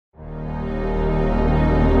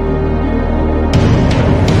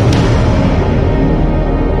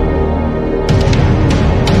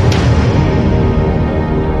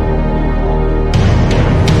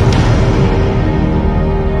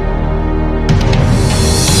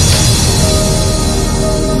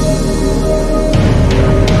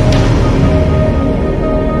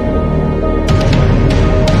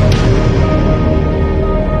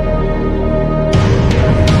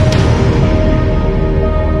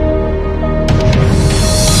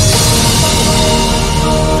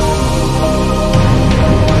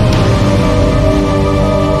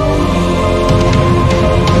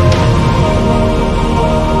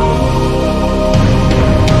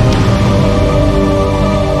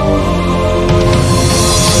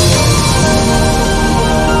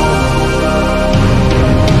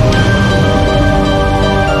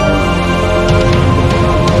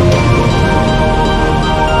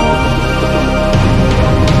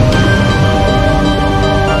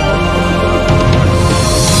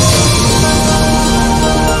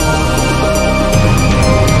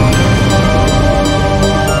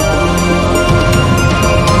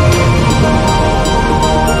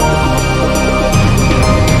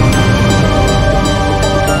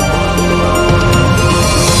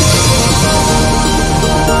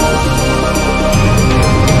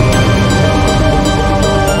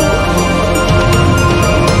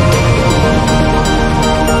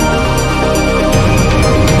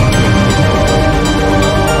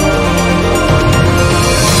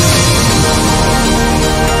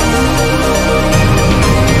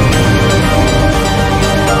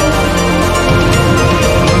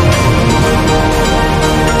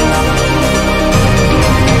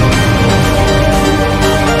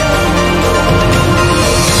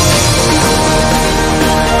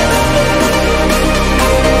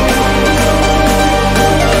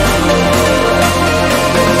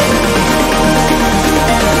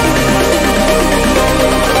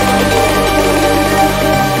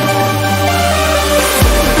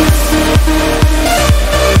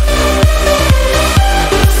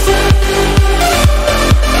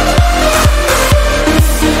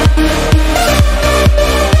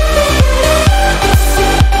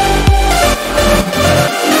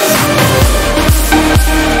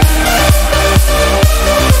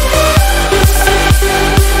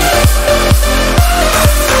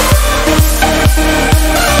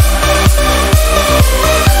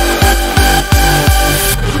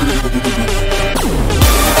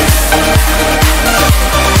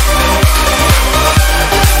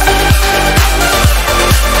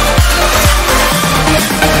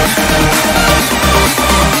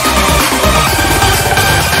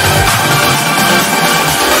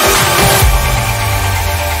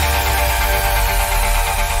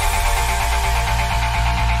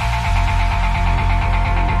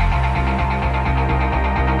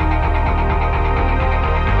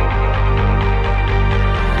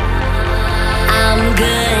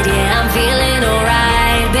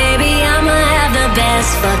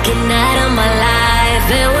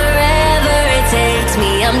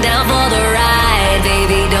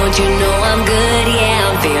don't you know I'm good? Yeah,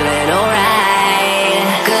 I'm feeling alright.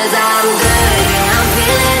 'Cause I'm good, yeah, I'm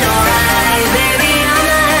feeling alright. Baby,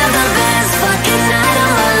 I'ma have the best fucking night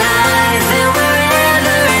of my life. And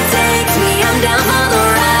wherever it takes me, I'm down for the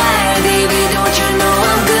ride. Baby, don't you know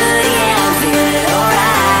I'm good? Yeah, I'm feeling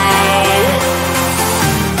alright.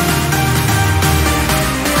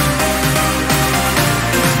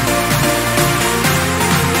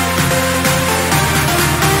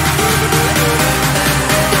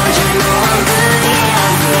 Don't you know I'm good?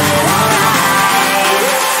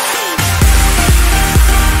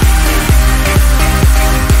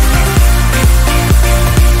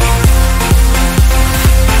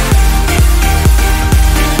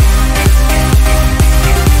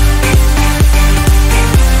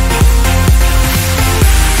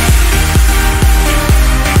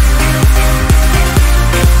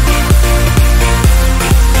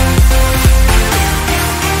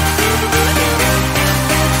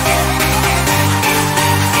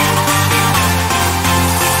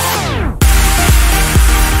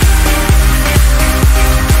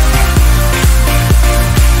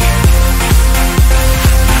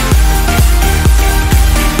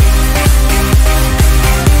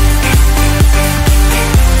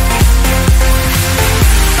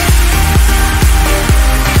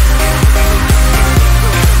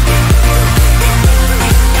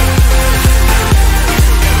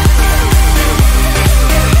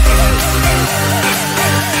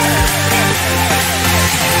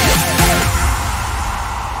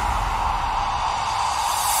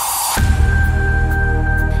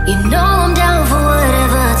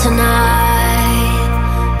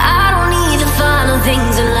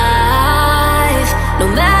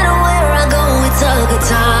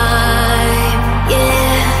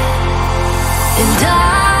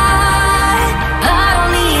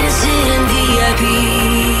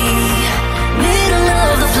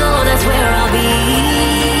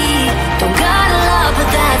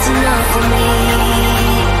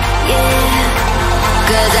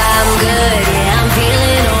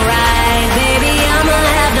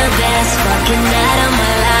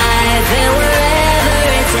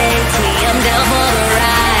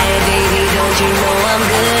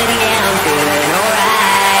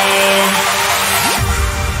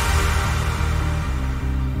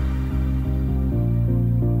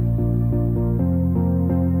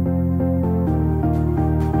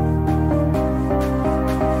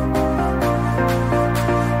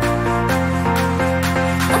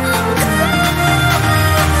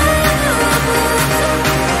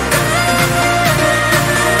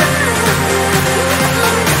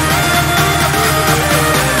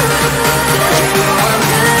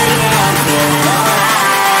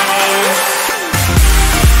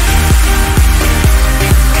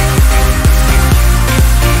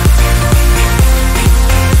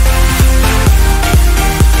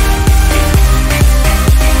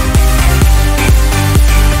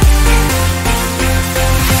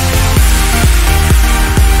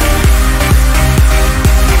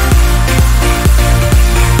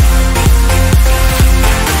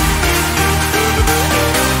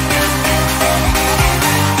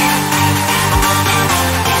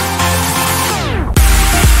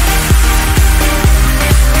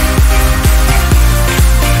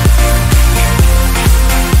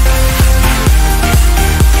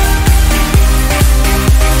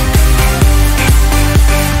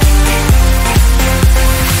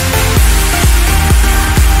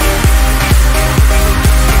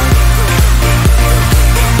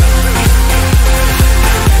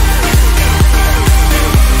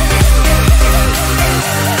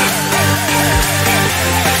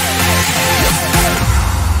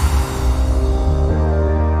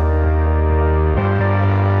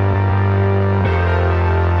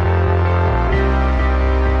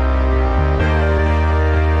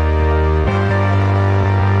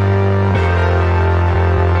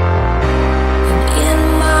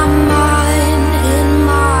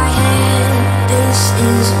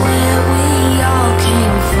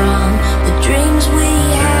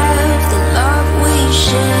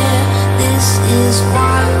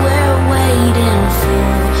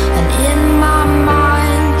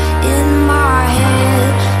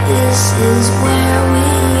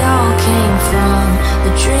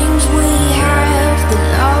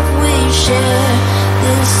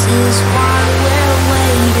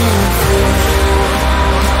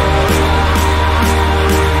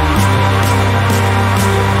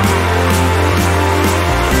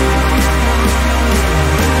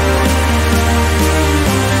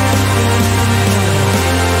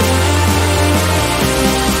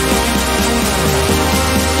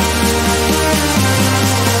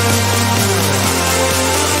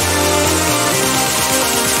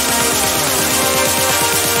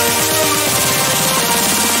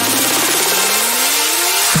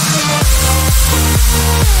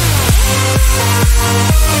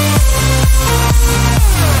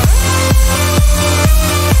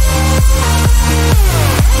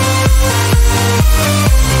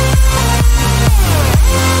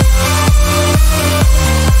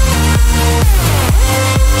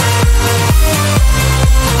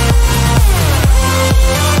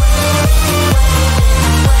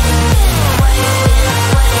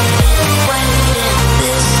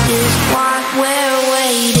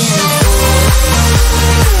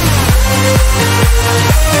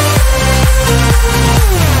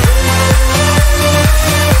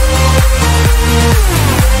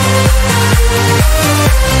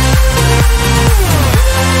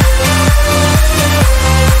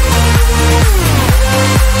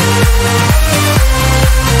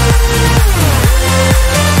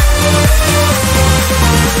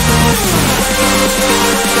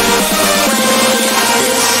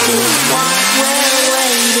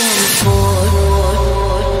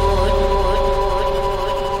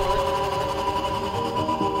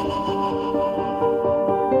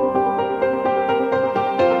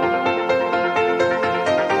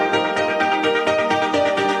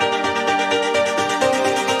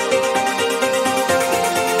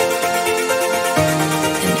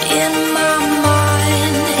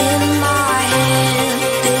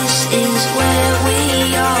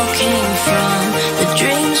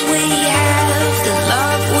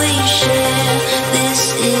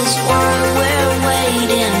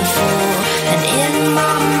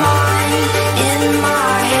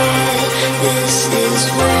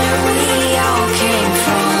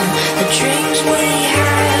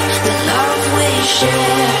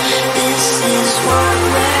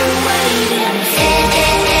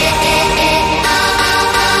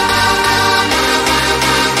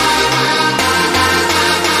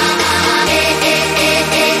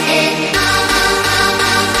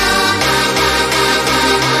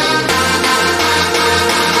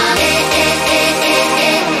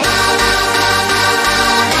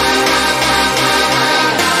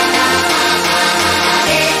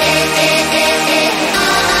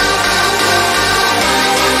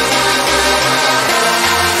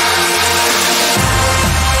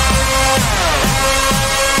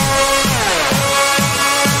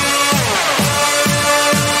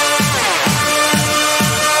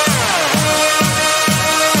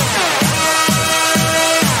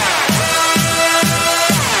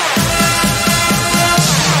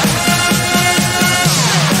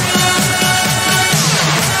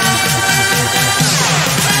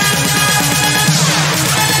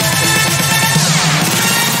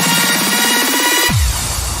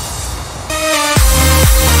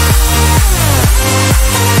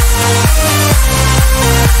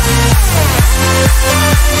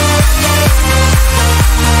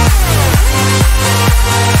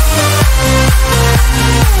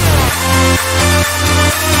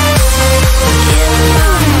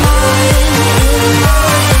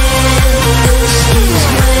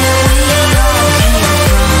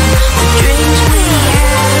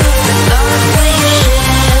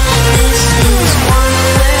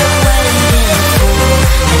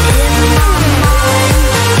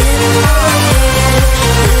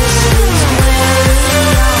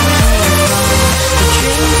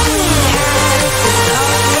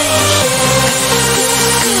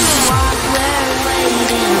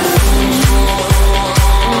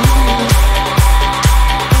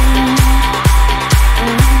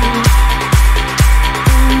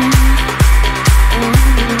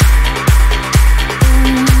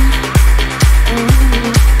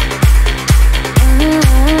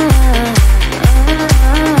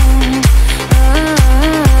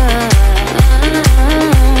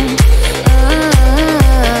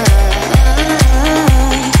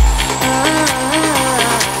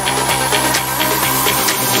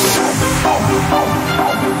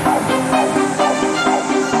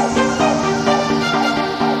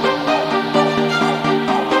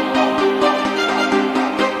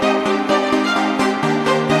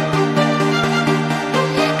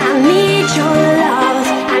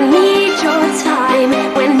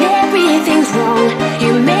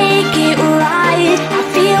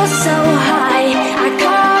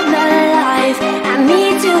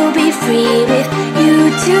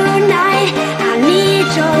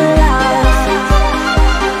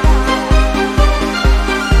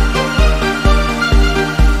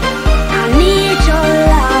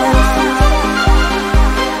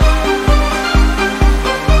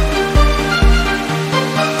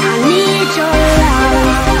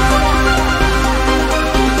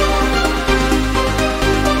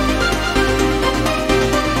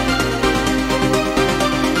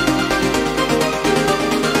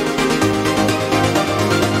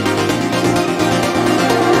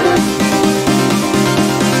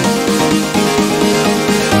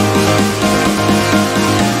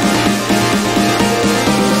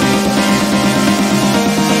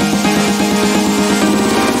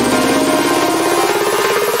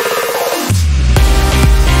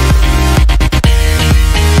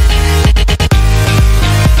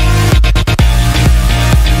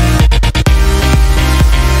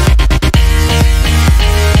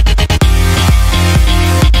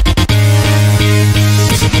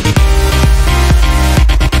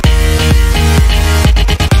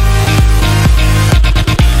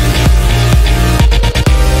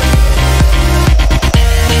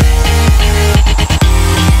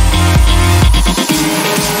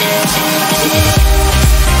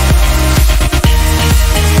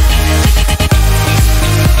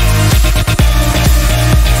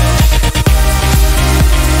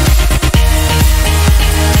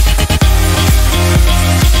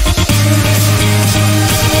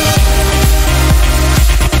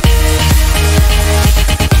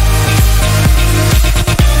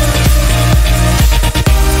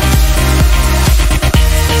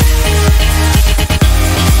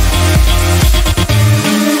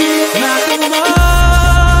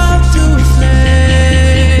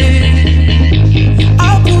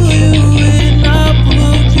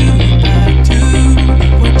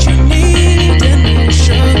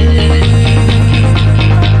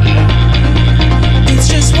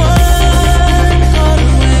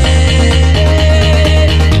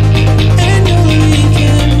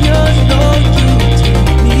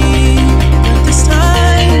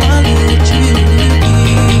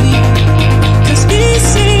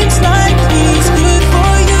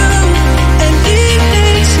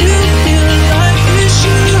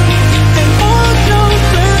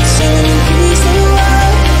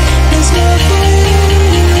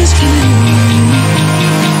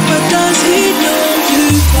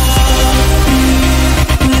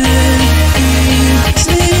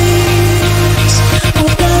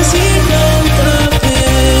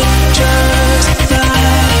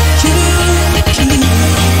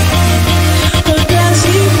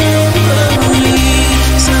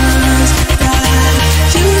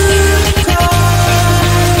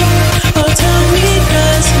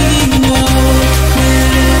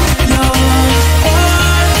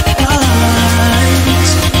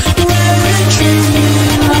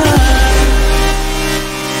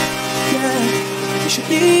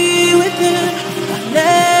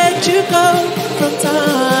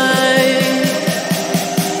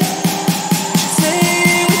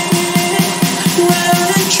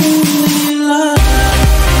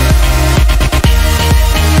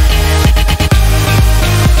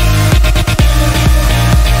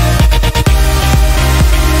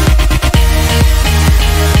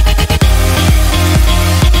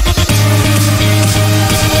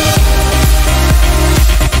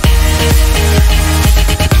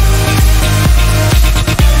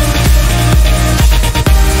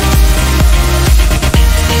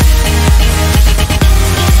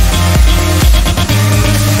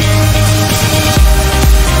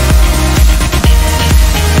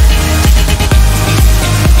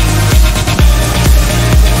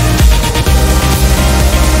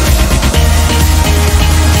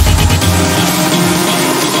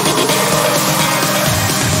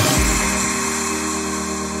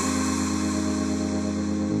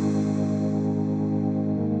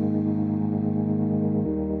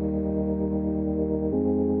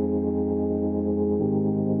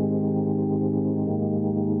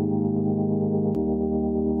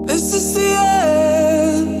 This is the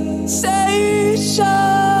end station,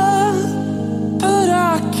 but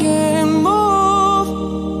I can't move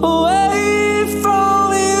away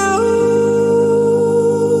from you.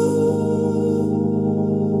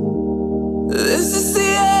 This is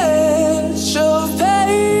the edge of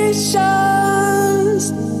patience,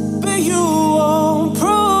 but you won't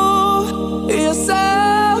prove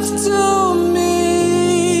yourself to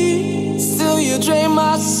me. Still you drain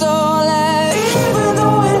my soul, and even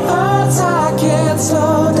though it hurts I can't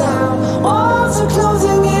slow down. Walls are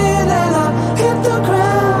closing in and I hit the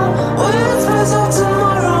ground. Whispers of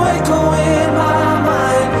tomorrow echo in my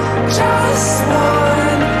mind. Just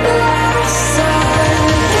one last sign.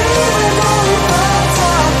 Even though it hurts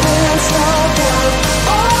I can't slow down.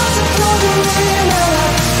 Walls are closing in and I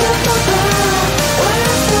hit the ground.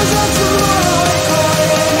 Whispers of tomorrow echo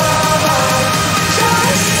in my mind.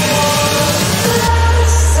 Just one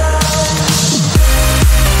last sign.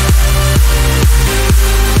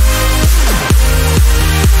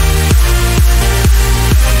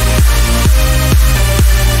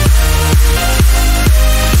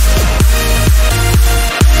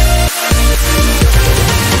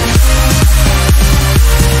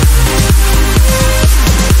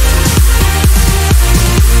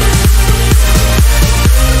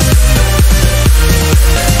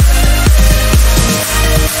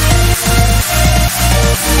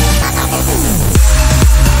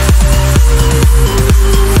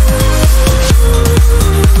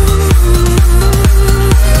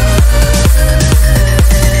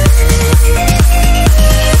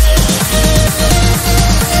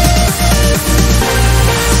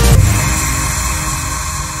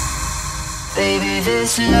 Baby,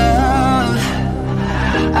 this love,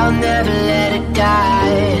 I'll never let it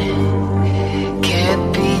die.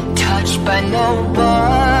 Can't be touched by no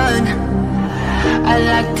one. I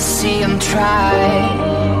like to see them try.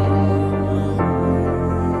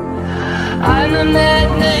 I'm a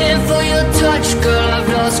madman for your touch, girl, I've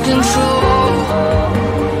lost control.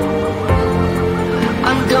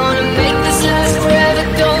 I'm gonna make this last forever,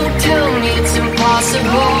 don't tell me it's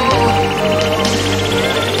impossible.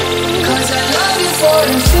 Cause I love you for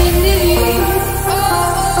infinity.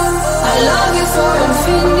 I love you for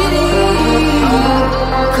infinity.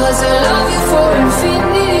 Cause I love you for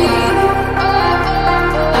infinity.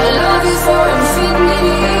 I love you for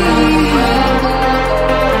infinity.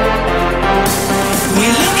 We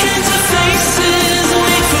look into faces,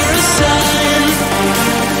 wait for a sign.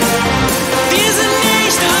 Wir sind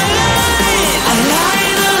nicht allein,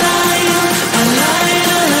 allein, allein, allein,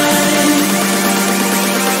 allein.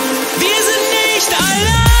 Wir sind nicht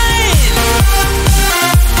allein.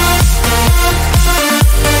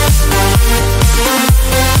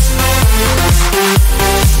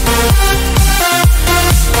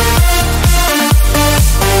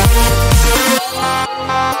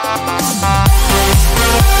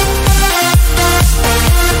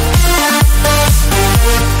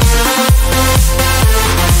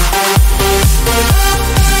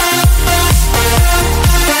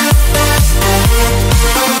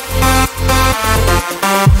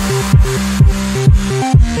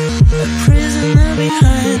 A prisoner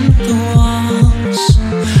behind the walls,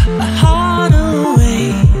 a heart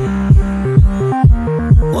away.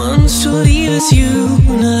 Wants to leave this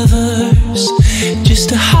universe,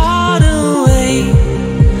 just a heart away.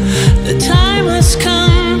 The time has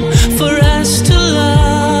come for us to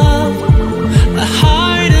love, a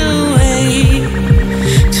heart away,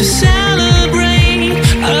 to celebrate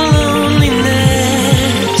our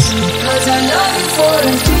loneliness. Cause I love you for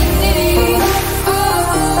infinity.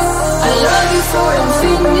 I love you for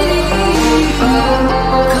infinity.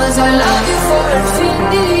 Cause I love you for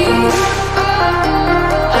infinity.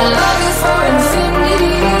 I love you for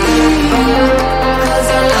infinity. Cause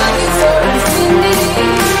I love you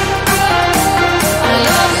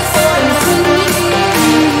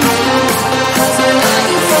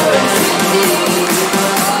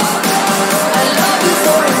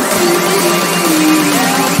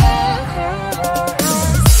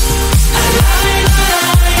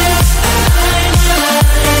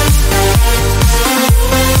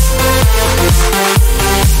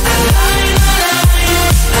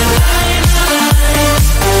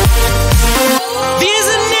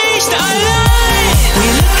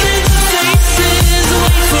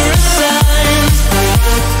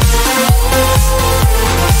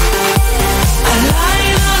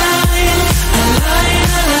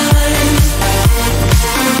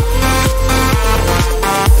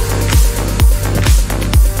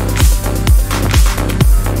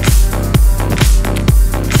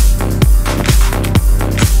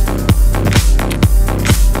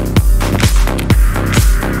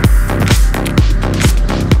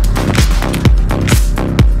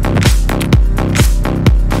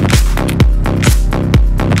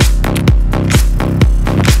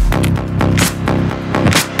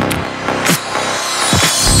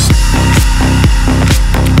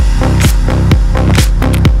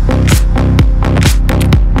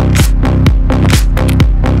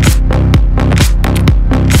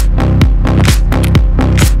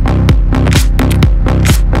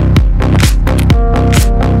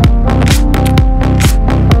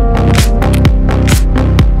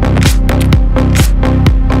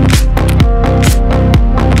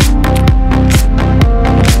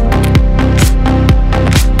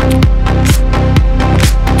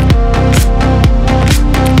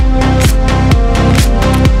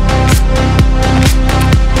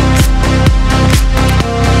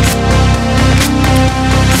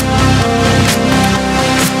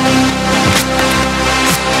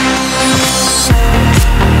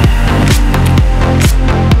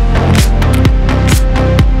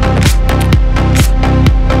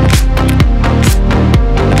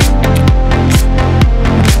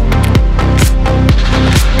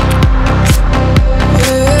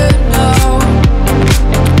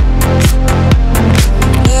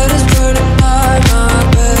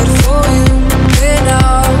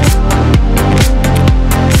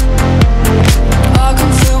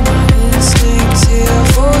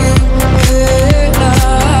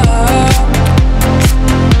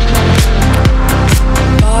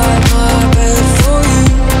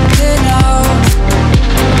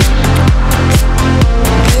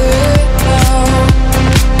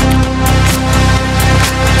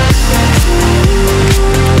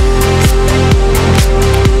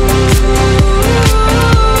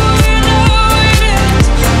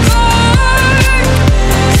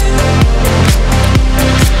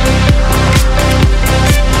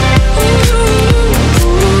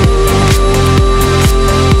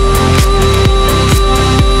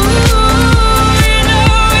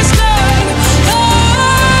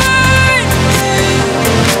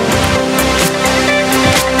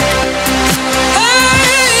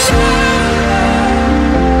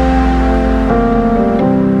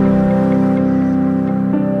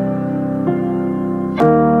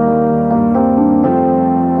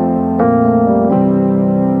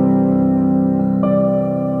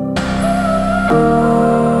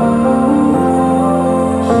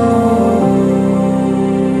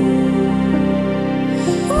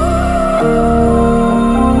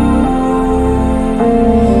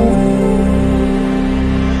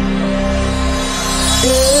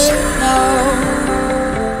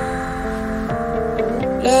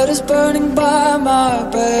Letters burning by my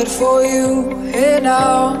bed for you here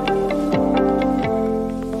now.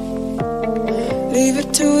 Leave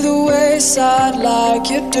it to the wayside like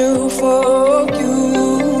you do for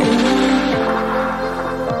you.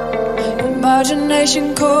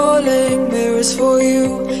 Imagination calling, mirrors for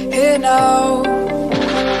you here now.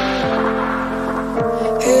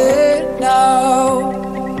 Here now.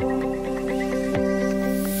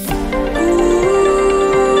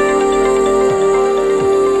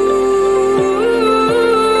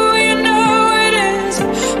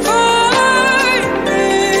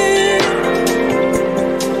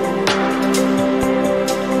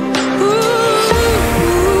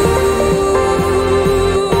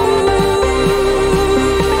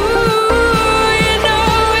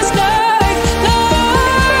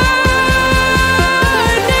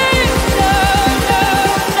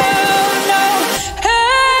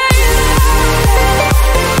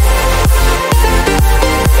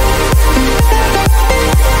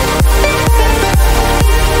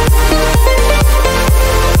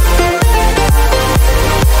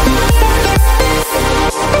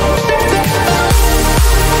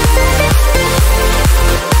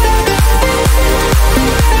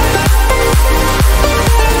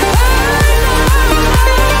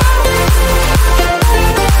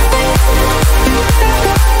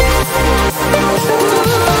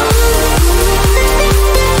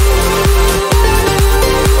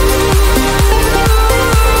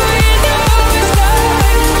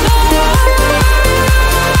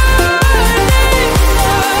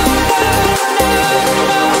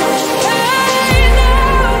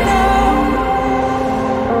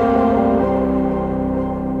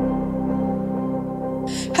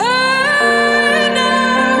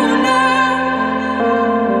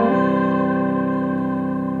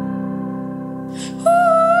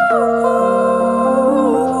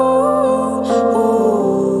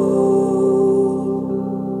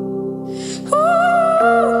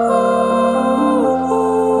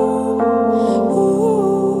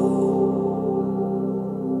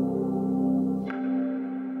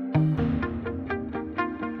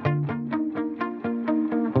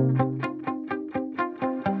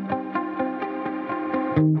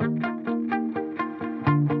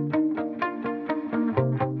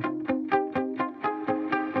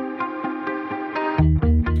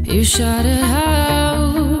 You shout it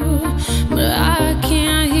out, but I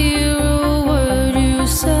can't hear a word you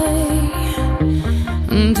say.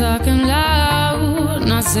 I'm talking loud,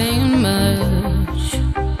 not saying much.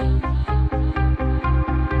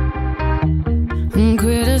 I'm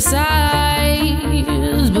criticized,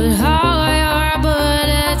 but how your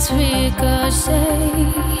bullets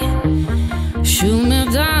ricochet. Shoot me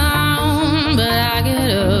down, but I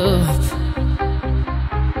get up.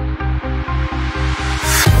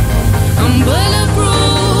 I'm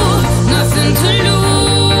bulletproof, nothing to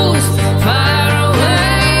lose. Far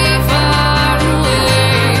away,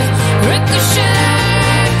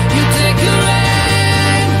 ricochet, you take your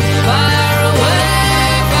aim. Far away,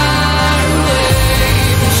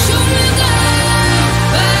 shoot me down,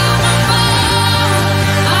 but I'm a bomb.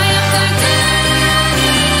 I am titanium.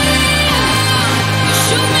 You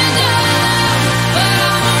shoot me down.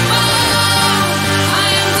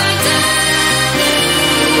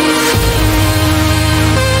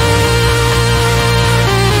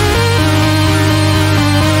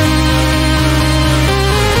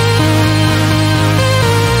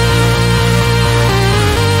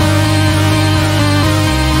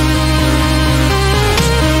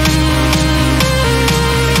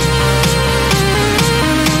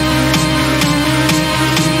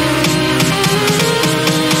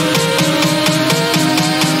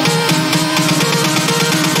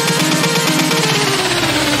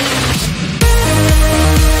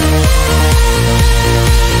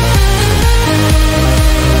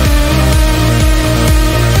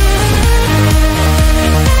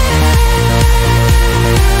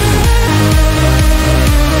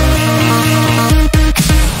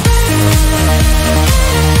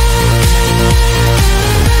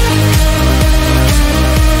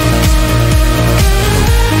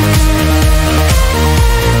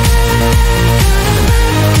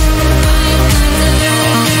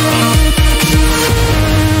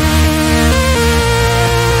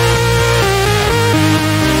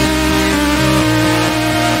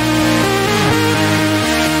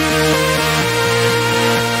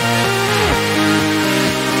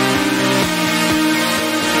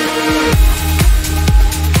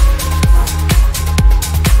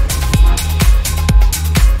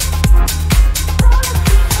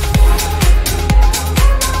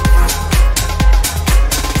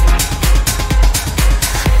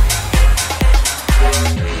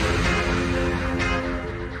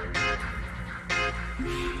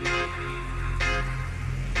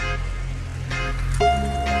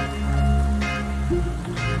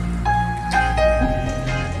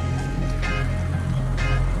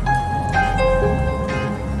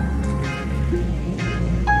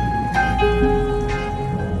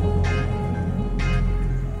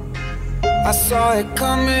 saw it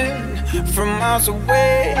coming from miles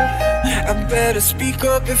away. I better speak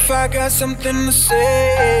up if I got something to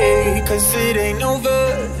say, 'cause it ain't over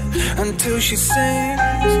until she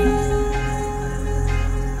sings.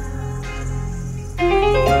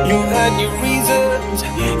 You had your reasons,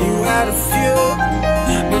 you had a few,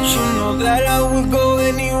 but you know that I would go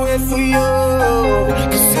anywhere for you,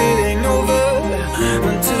 'cause it ain't over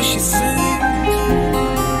until she sings.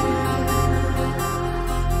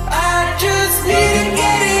 I just need to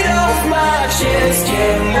get it off my chest,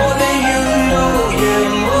 yeah, more than you know, yeah,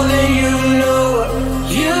 more than you know.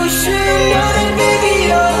 You should know that baby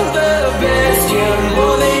you're the best, yeah,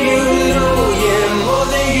 more than you know, yeah, more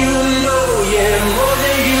than you know, yeah, more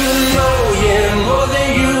than you know, yeah, more than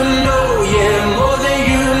you know, yeah, more than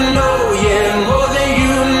you know, yeah, more than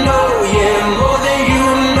you know, yeah, more than you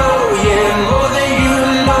know, yeah, more than you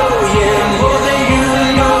know, yeah, more than you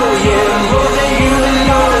know, yeah, more than you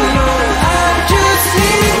know. I just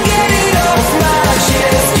need to get it off my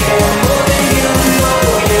chest, yeah, more than you know,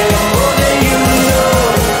 yeah, more than you know.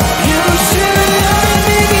 You should know that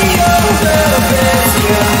baby you're the best,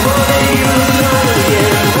 yeah, more than you know,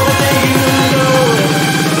 yeah, more than you know.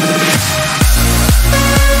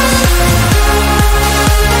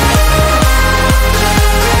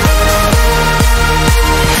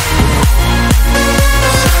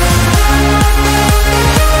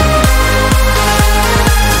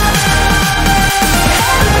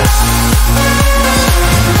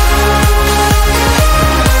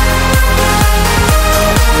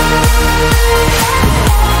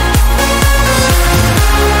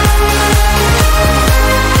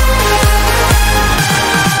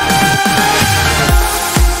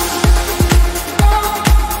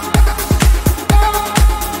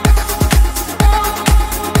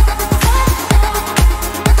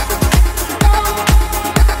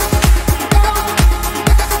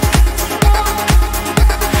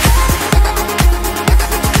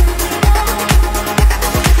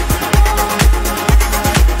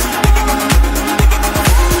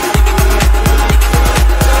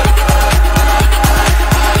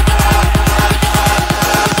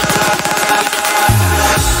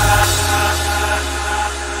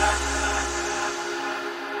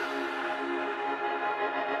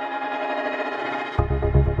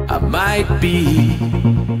 I might be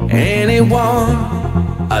anyone,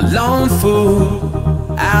 a lone fool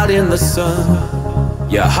out in the sun.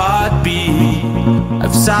 Your heartbeat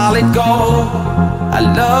of solid gold. I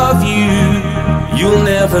love you, you'll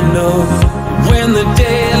never know. When the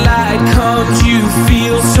daylight comes, you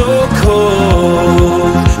feel so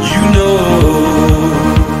cold. You know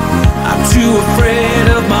I'm too afraid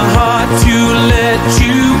of my heart to let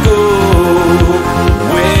you go.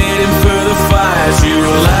 Waiting for the fires you're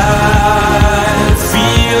alive,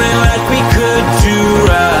 feeling like we could do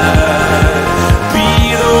right. Be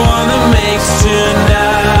the one that makes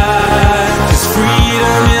tonight, 'cause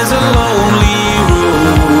freedom is a lonely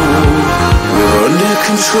road. We're under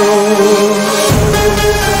control.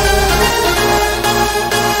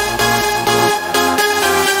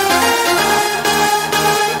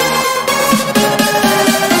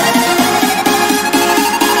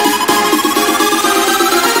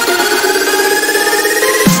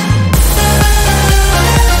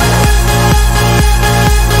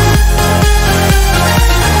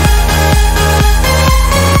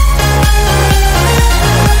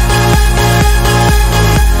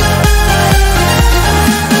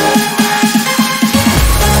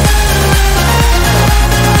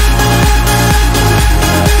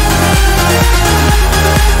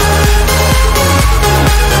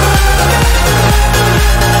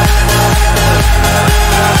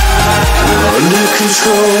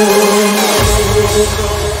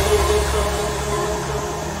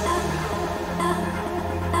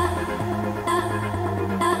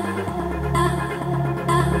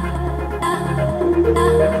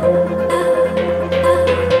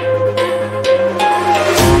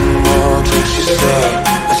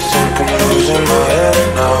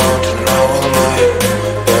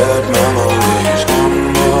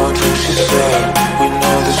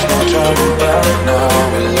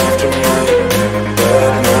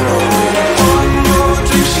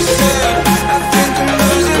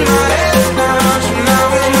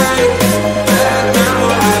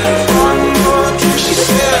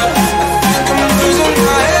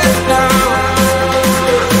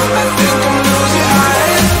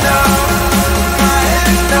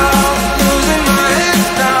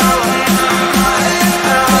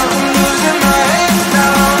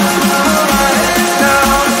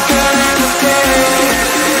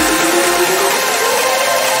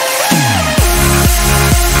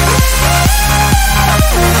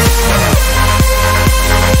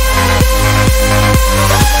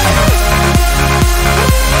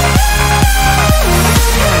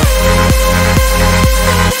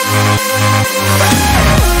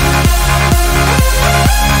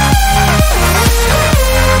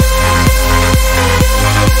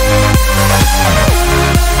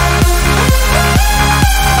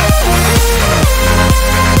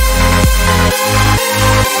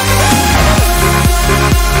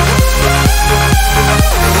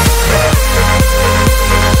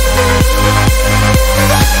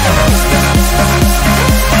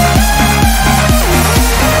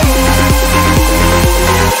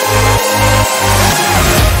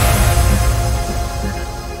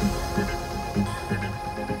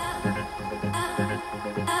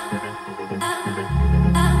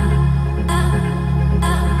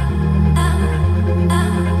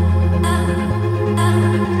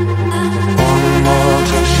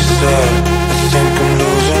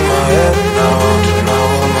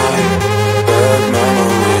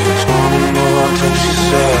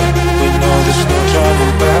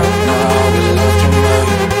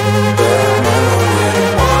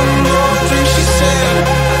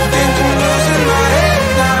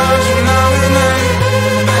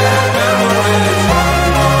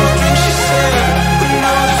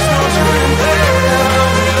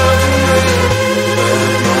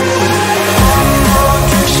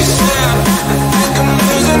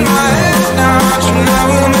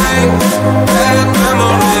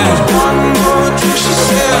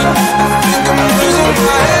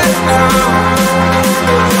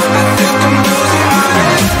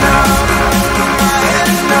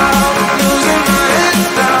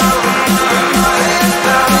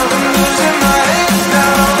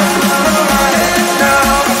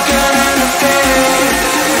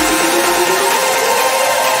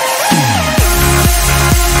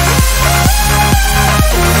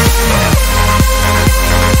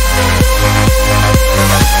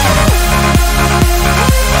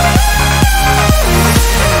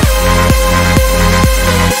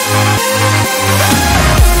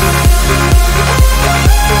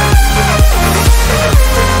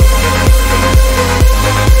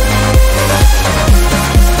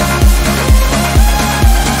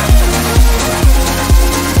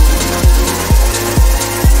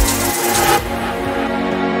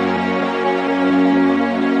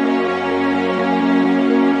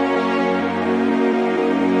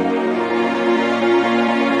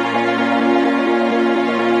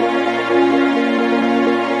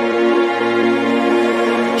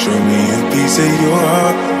 of your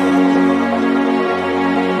heart.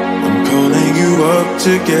 I'm calling you up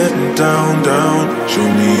to getting down, down. Show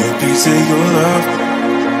me a piece of your love.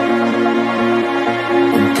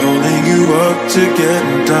 I'm calling you up to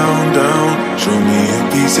getting down, down. Show me a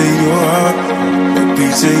piece of your heart, a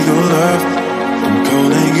piece of your love. I'm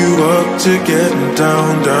calling you up to getting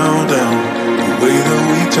down, down, down. The way that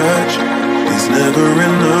we touch is never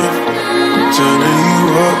enough. I'm turning you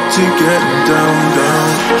up to getting down, down.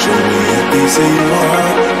 Show me a piece of your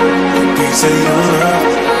heart, a piece of your love.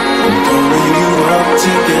 I'm calling you up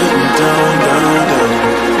to getting down, down, down.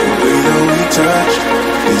 The way that we touch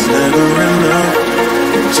is never enough.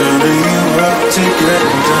 I'm turning you up to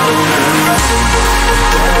getting down, down.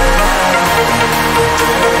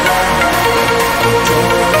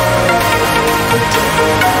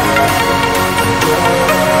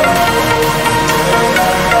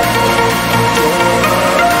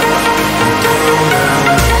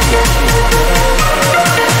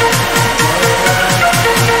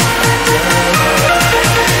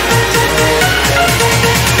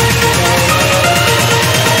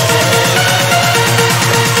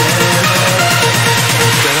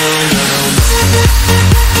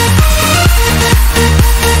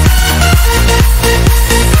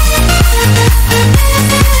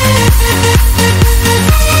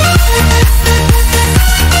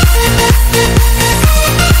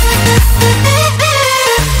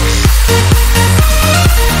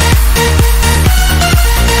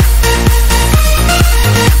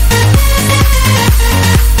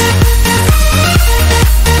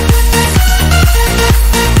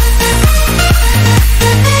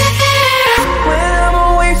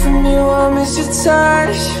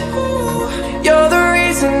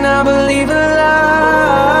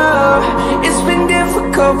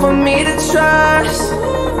 For me to trust,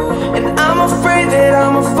 and I'm afraid that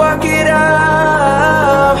I'ma fuck it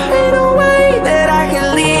up. Ain't no way that I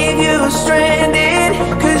can leave you stranded,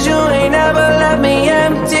 cause you ain't never left me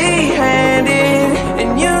empty-handed.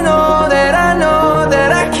 And you know that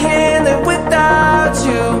I can't live without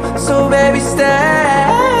you. So baby, stay.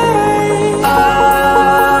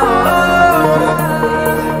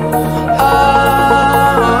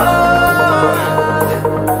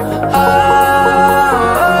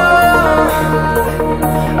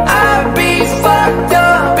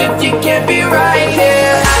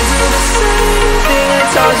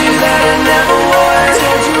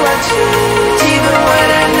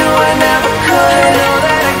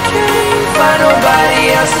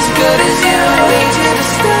 As good as you, need you to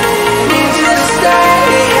stay, need you to stay,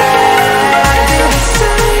 yeah. I do the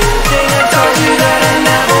same thing, I told you that I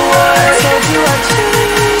never would. Told you I'd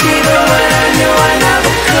change, even when I knew I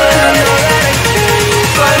never could. I know that I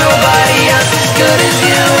can't find nobody else as good as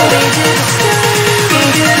you. Need you to stay,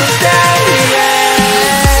 need you to stay, yeah.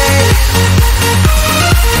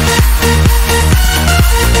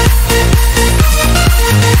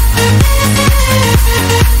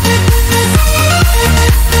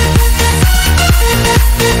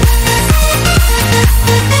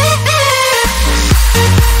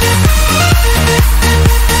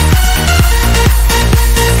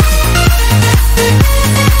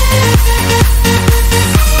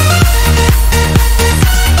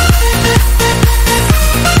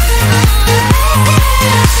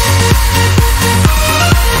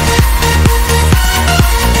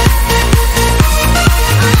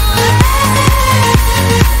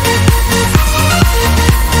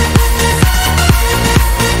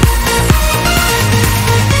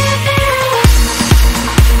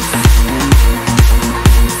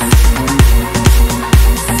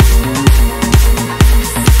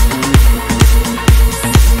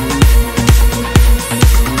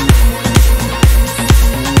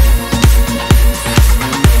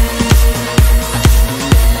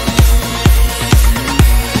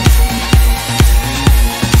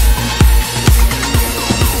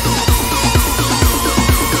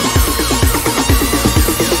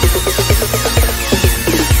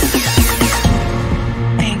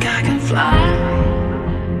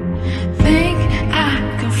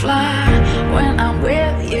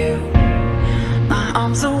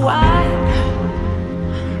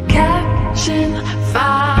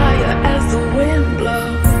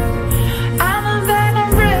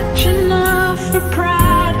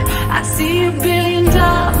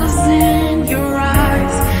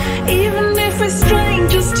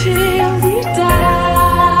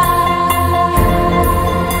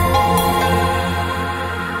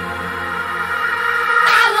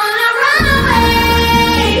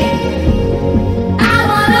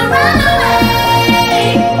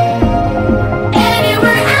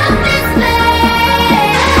 Anywhere out this place,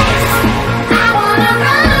 I wanna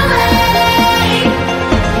run away.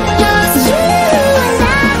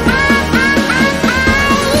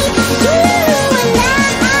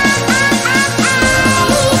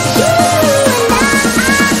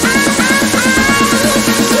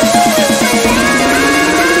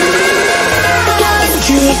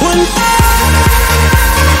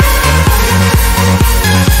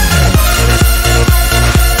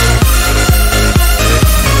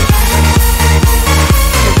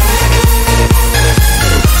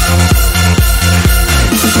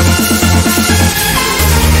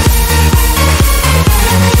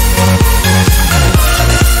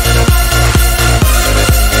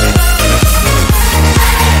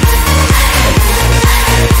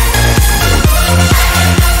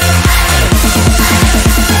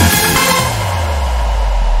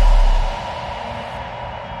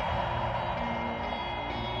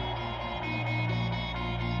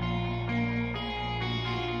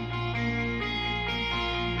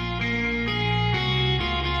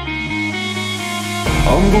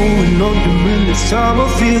 I'm going under, and this time I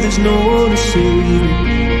feel there's no one to save me.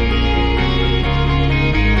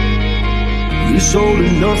 This all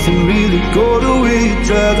and nothing really got away, you're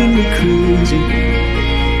driving me crazy.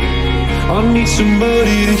 I need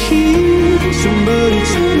somebody to hear, somebody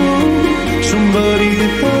to know, somebody to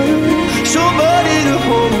hurt, somebody to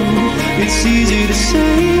hold. It's easy to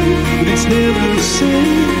say, but it's never the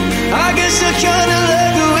same. I guess I kinda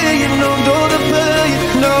like the way you numbed all the pain.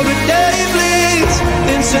 Now the day bleeds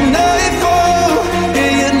into nightfall,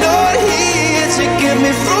 and you're not here to get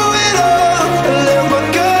me through it all. I let my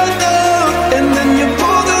guard down, and then you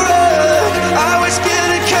pulled the rug. I was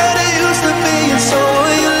getting kinda used to being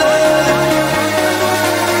someone you love.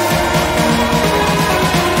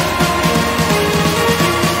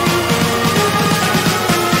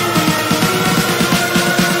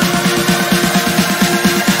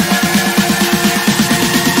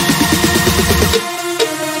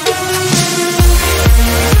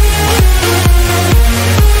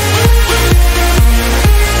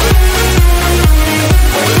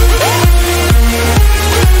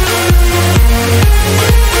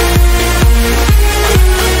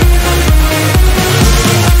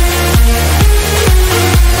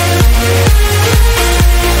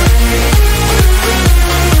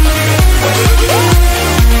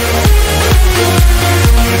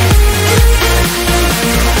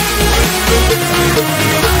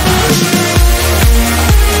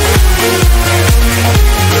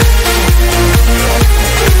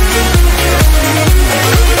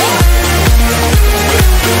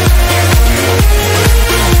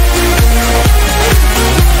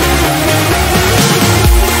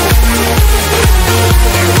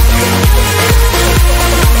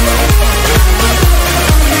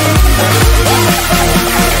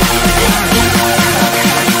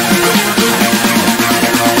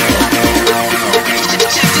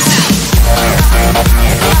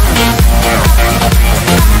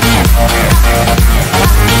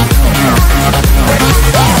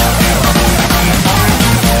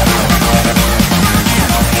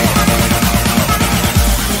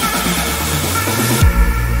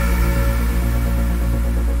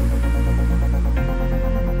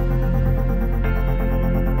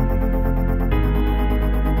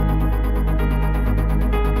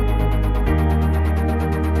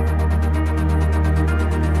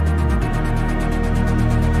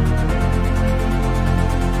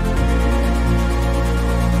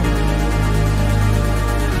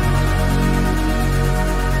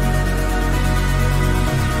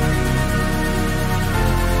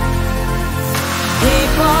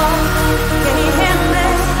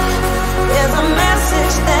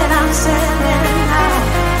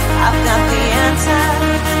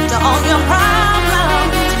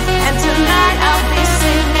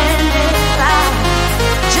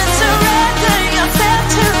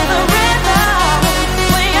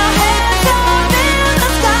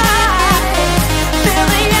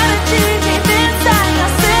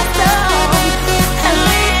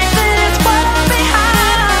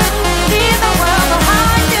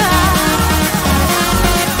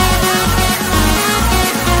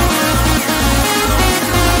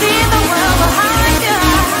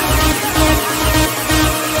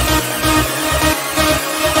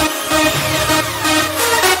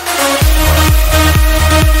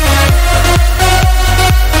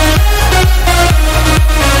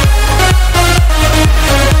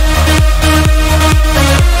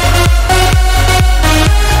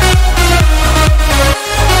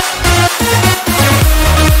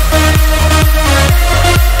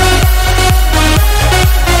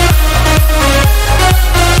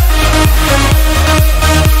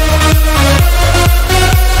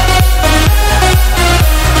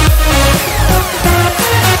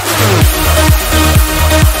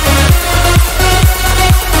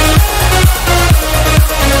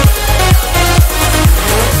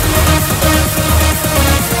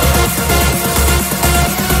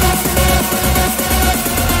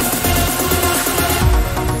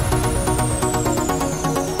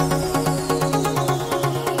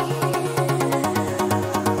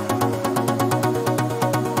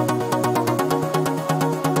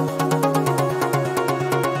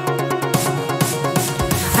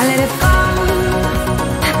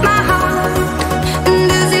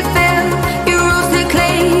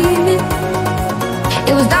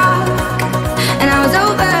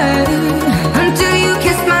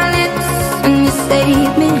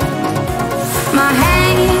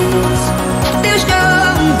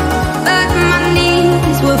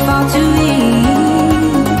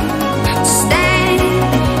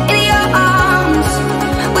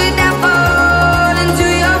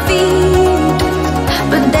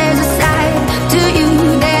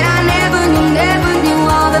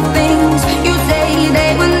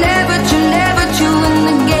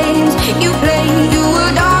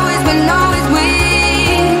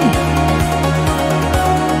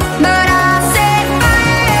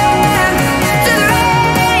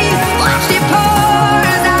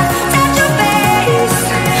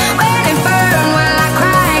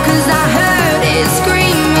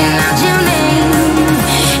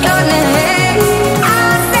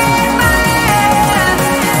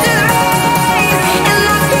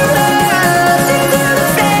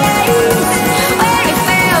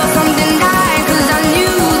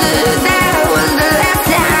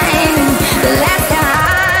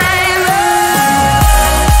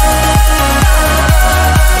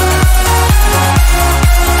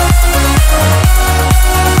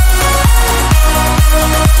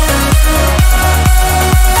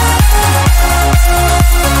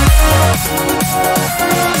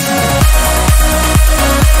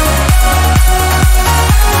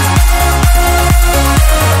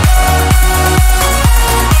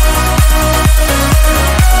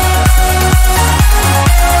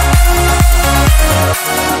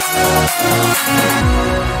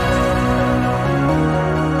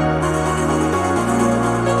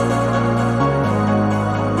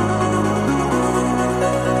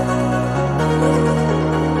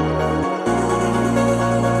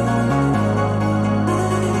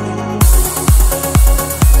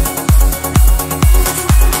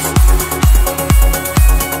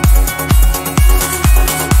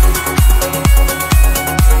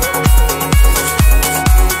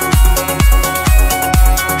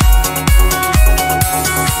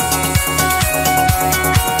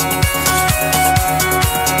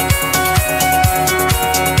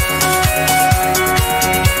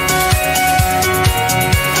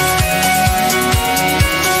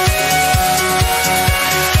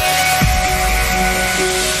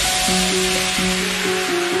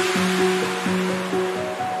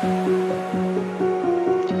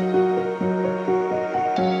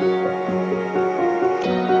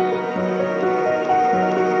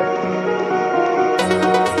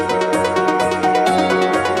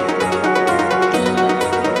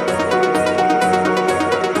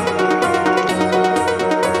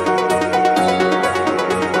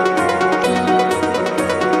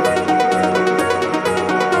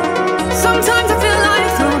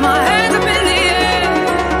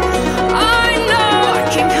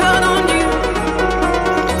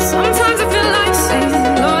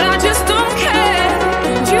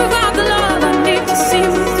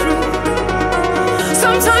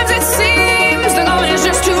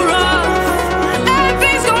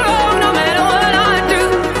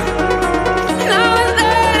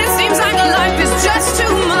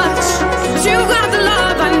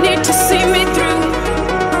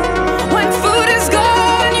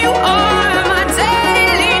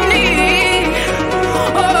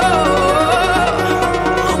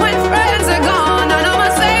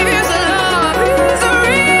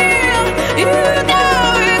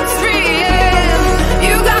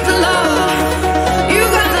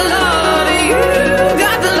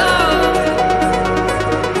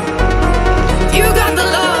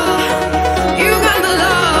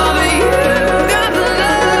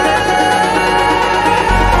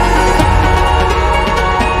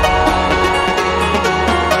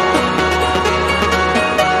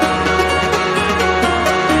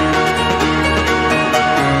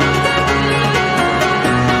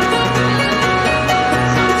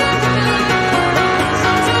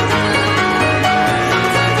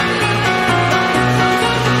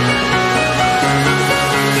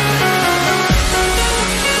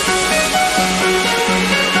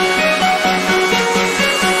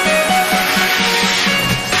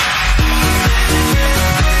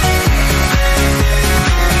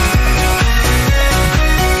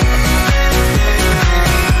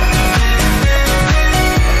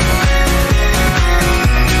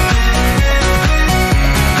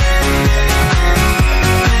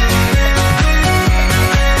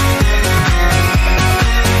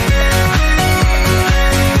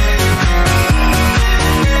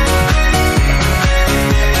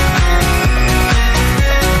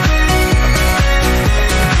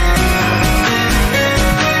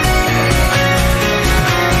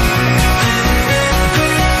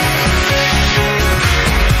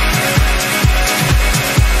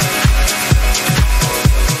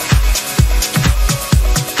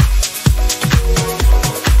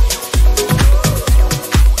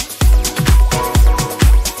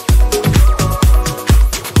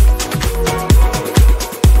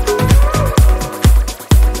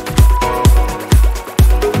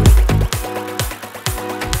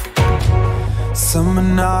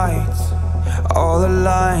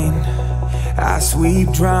 As we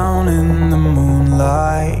drown in the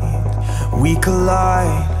moonlight, we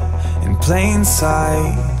collide in plain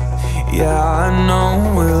sight. Yeah, I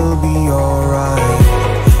know we'll be alright.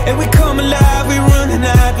 And we come alive, we run and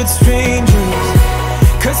hide with strangers,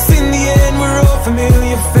 'cause in the end we're all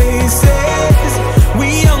familiar faces. We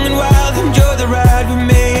young and wild, enjoy the ride, we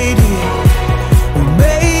made it. We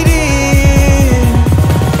made it.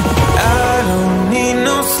 I don't need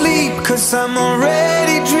no sleep, 'cause I'm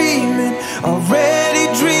already dreaming, already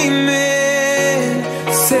dreaming.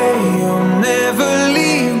 Say you'll never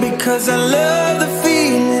leave, because I love the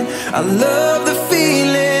feeling, I love the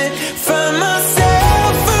feeling. Find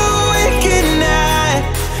myself awake at night,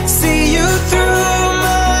 see you through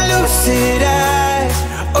my lucid eyes.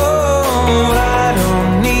 Oh, I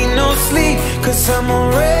don't need no sleep, 'cause I'm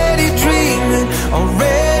already dreaming,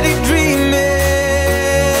 already dreaming.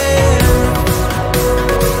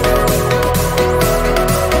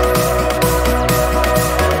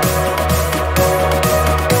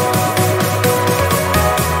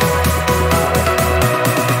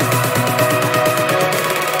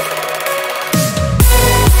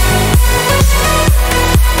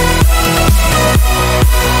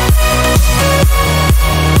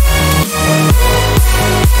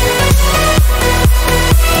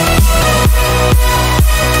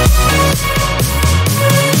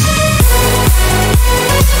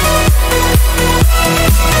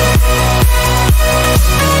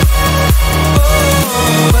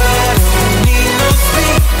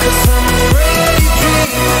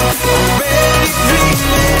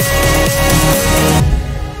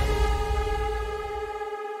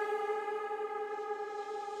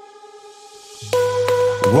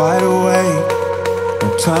 Wide awake, no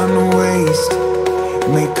time to waste.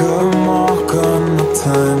 Make a mark on the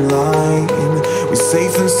timeline. We're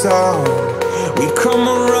safe and sound, we come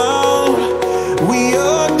around. We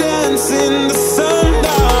are dancing the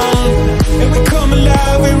sundown. And we come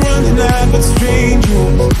alive, we run the night with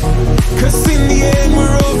strangers, 'cause in the end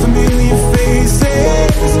we're all familiar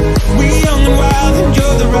faces. We young and wild,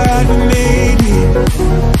 enjoy the ride, we made it.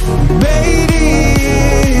 We made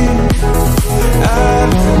it. I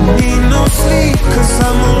don't need no sleep, 'cause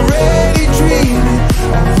I'm already dreaming,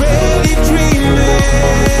 already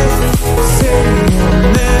dreaming. Say you'll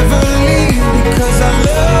never leave, because I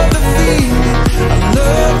love the feeling, I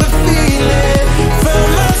love the feeling.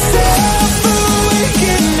 Find myself awake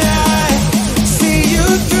at night, see you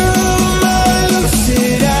through my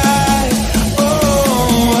lucid eyes.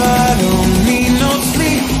 Oh, I don't need no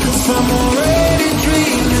sleep, 'cause I'm already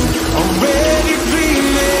dreaming, already dreaming.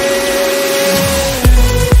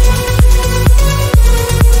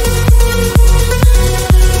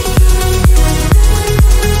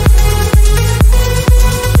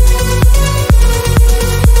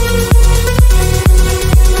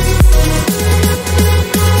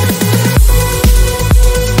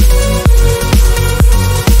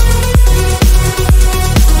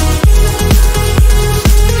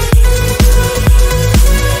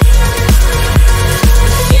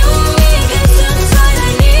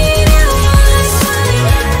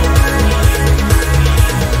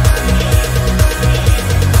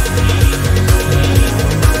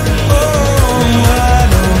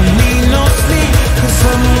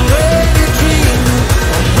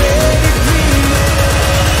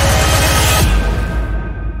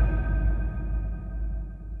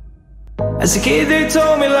 As a kid they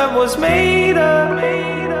told me love was made up,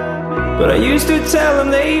 but I used to tell them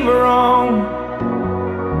they were wrong.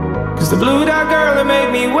 'Cause the blue dot girl that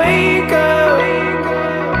made me wake up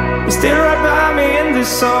is still right by me in this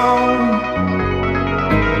song.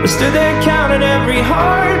 I stood there counting every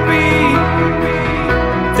heartbeat,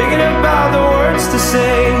 thinking about the words to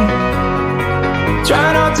say,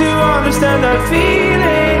 trying not to understand that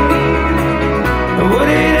feeling, and would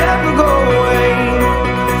it ever go away?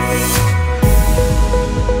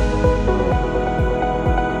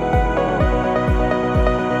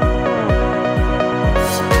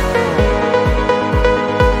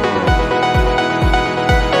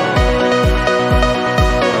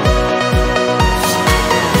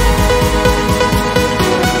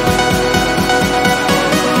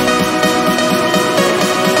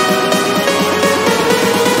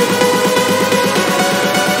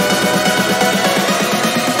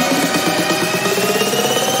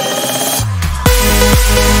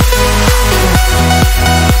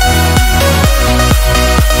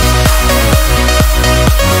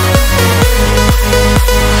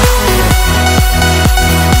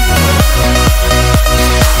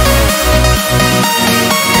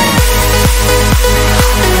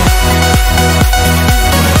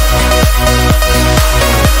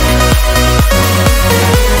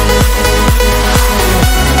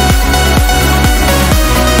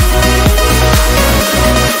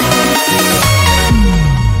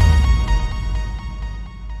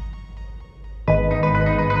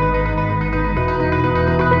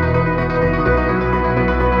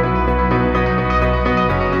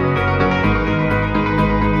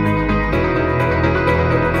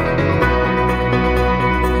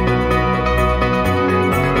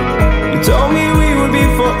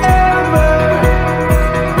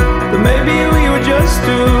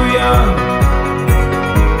 too young.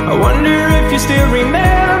 I wonder if you still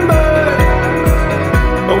remember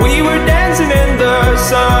when we were dancing in the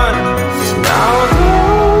sun. Now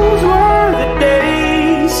those were the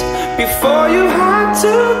days before you had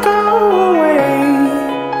to go away.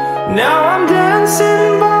 Now I'm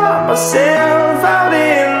dancing by myself out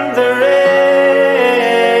in the rain.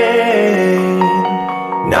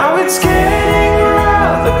 Now it's getting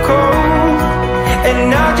rather cold,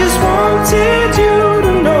 and I just wanted you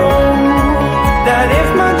to know that if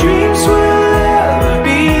my dreams will ever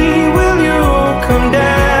be, will you come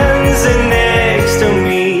dancing next to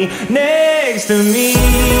me, next to me?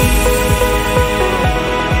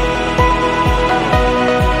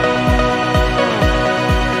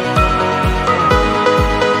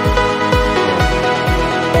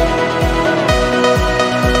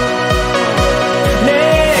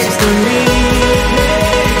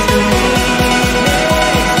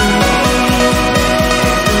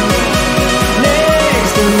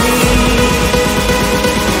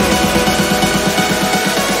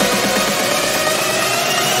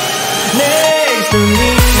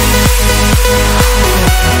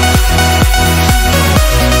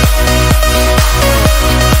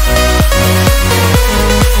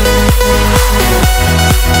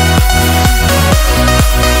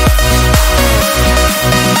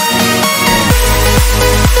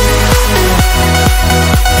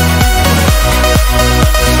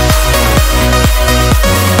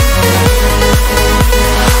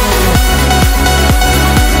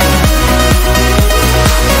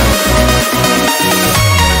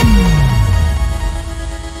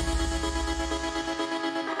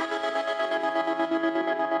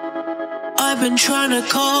 I've been trying to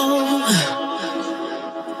call.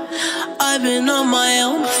 I've been on my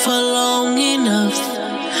own for long enough.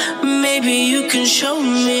 Maybe you can show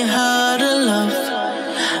me how to love.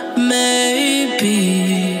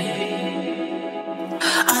 Maybe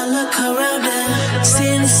I look around and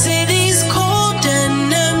since city's cold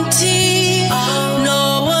and empty,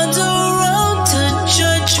 no one's around to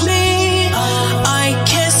judge me. I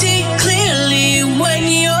can't see clearly when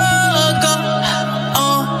you're gone.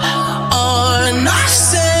 And I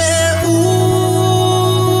said, ooh,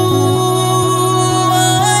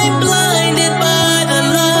 I'm blinded by the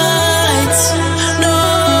lights. No,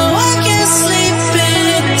 I can't sleep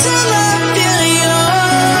until I feel your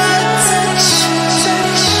touch.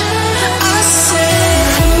 I said,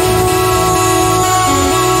 ooh,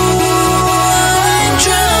 I'm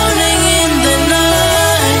drowning in the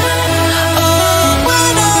night. Oh,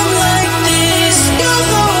 when I'm like this, you're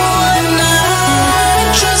the one I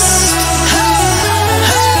trust.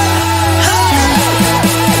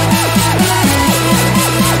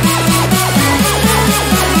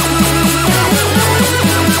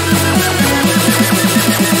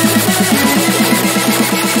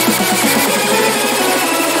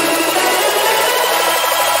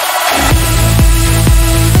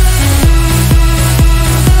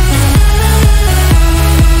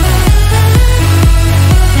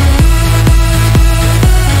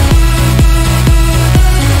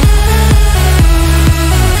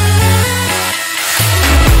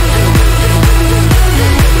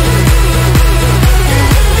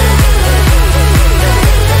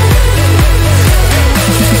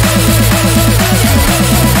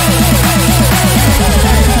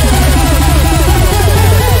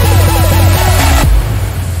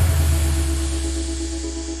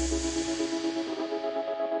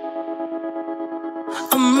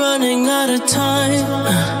 I'm running out of time,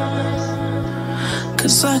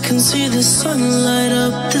 'cause I can see the sun light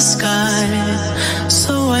up the sky.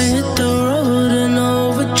 So I hit the road and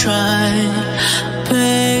overdrive,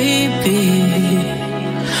 baby.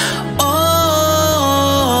 Oh,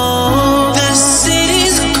 the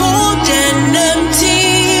city's cold and empty.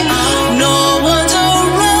 No one's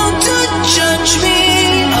around to judge me.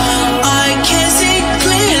 I can't see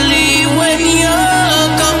clearly when you're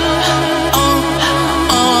gone.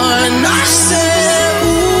 And I said,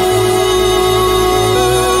 ooh,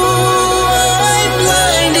 I'm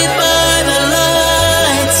blinded by the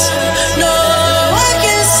lights. No, I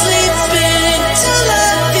can't sleep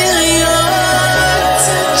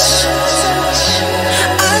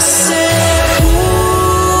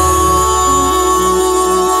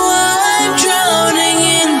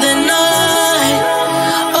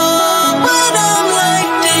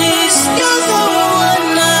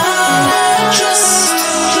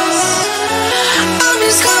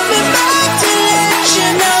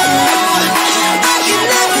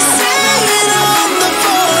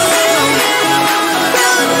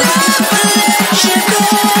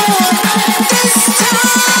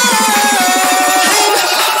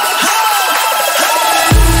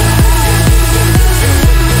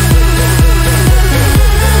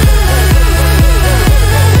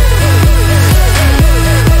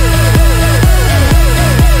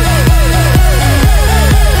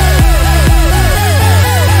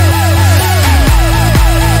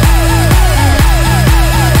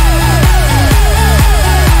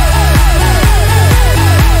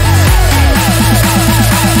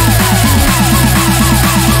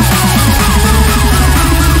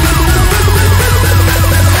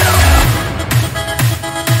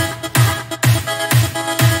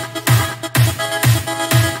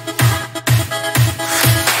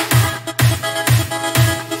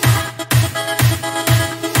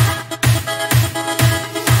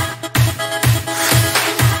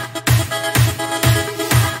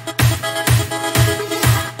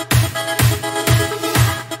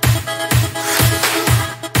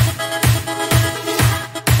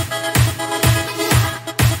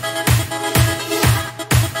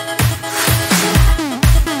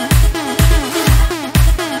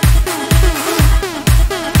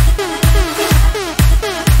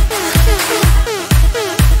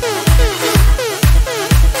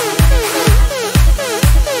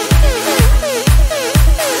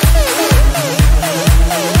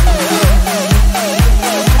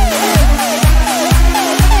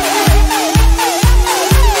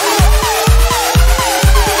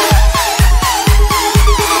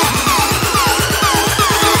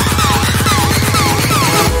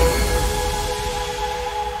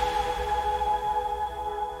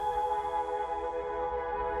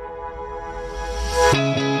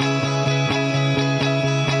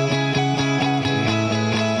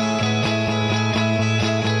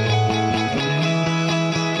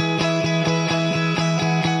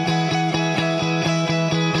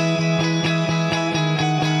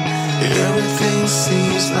still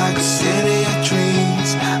seems like a city of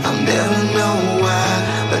dreams. I'll never know why,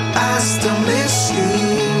 but I still miss you.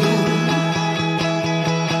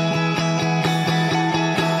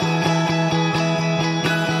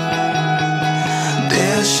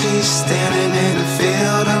 There she's standing in a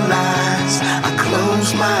field of lights. I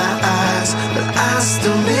close my eyes, but I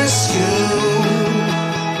still miss you.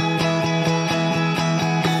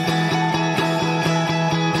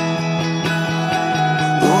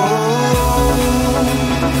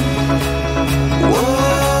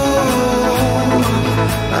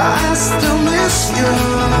 I still miss you.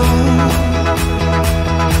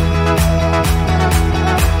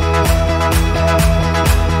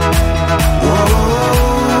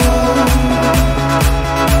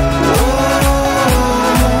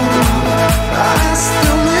 I still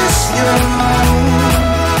miss you.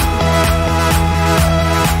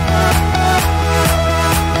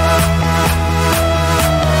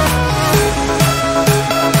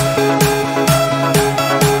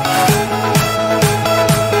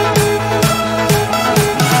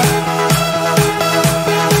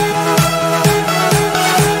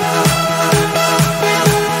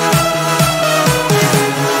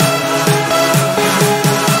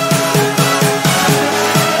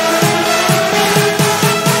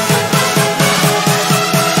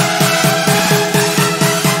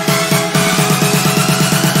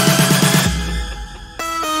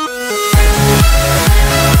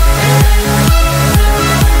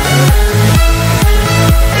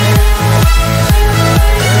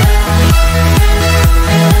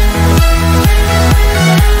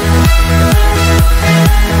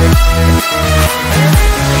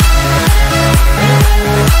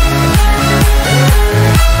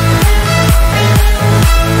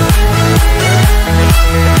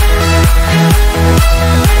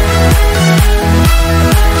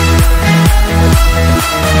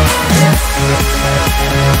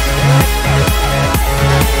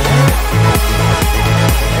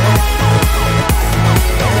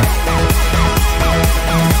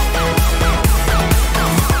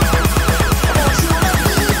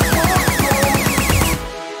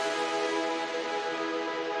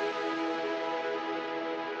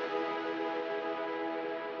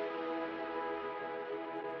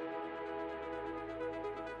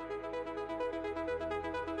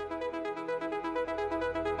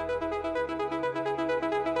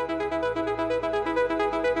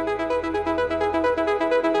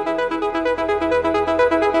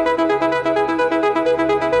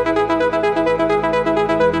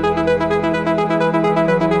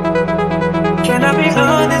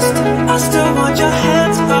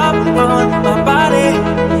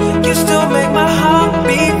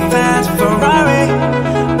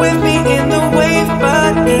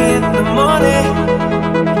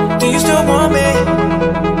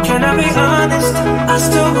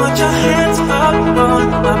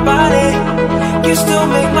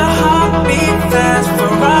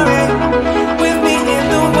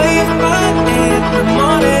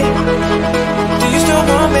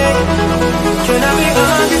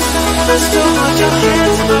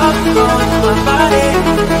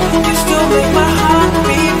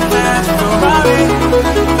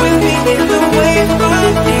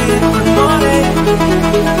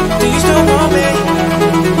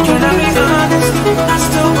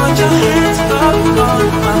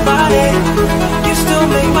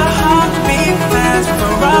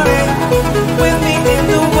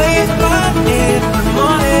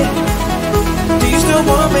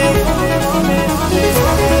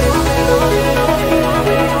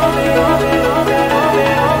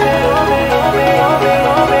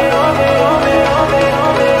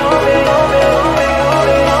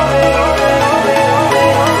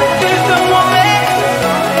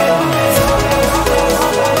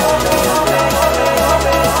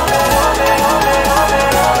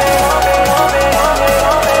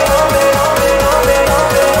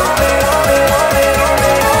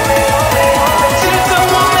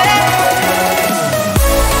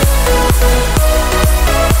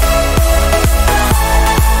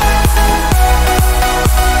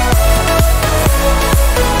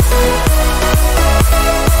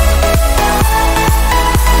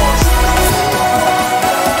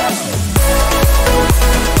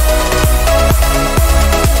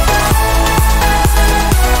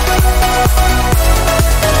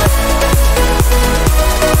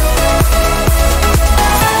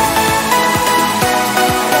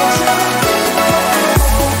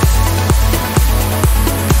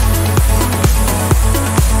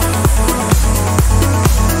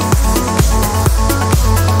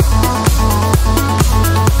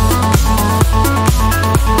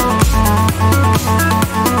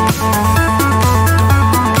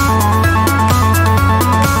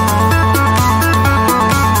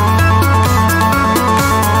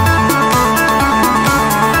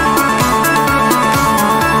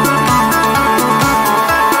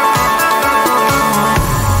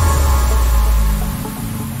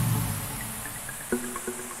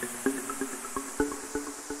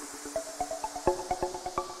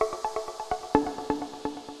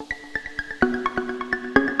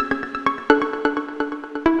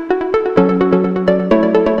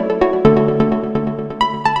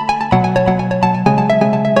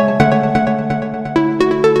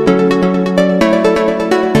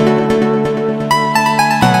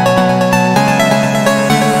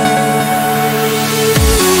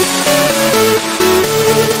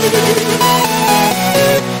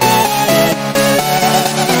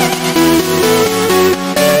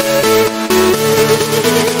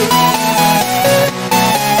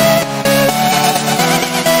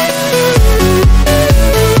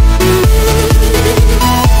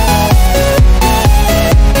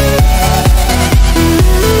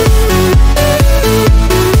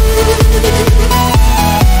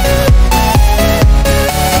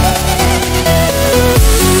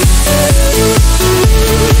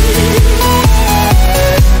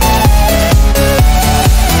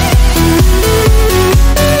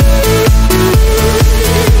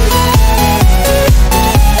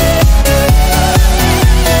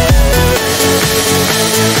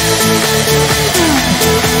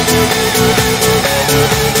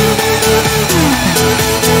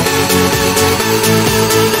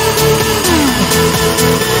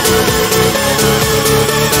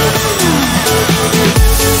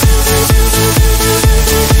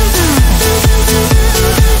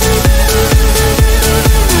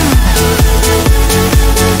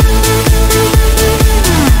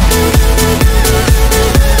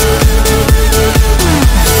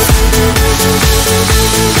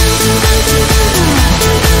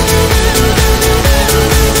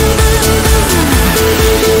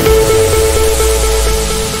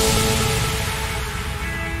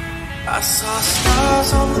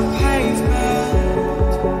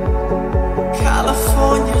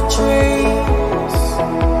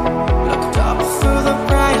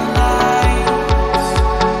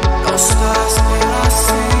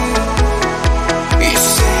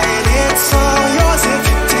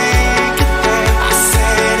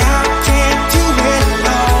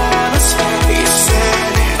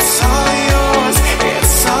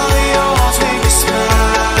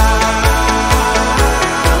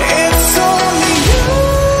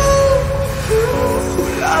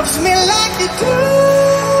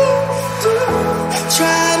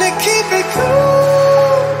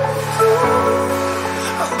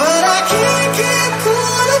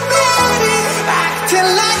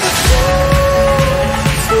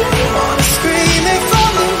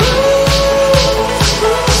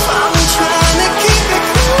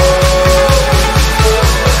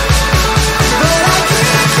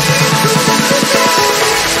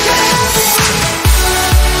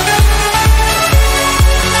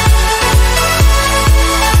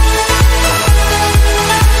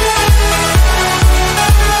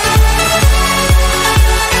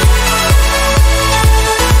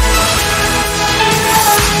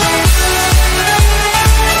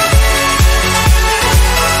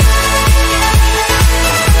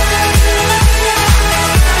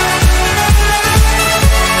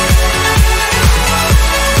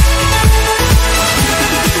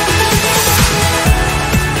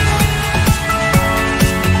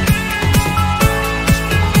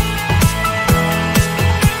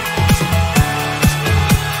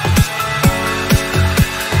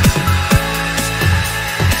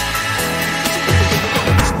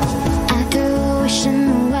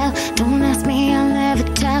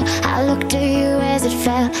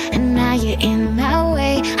 you're in my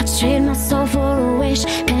way. I trade my soul for a wish,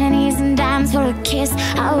 pennies and dimes for a kiss.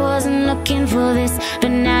 I wasn't looking for this, but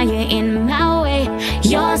now you're in my way.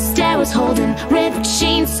 Your stare was holding, ripped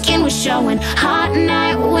jeans, skin was showing, hot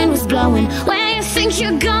night wind was blowing. Where you think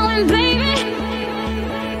you're going, baby?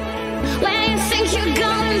 Where you think you're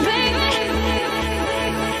going, baby?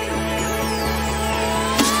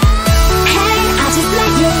 Hey, I just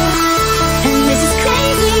met you, and this is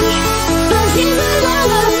crazy, but here's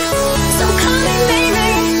another. So call me baby.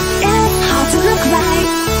 It's hard to look right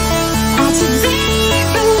at you, baby,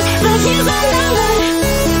 but here's another.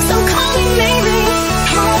 So call me baby.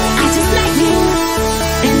 Hey, I just met you,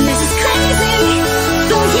 and this is crazy,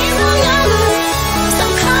 so here's another. So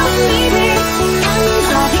call me baby. And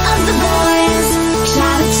all the other boys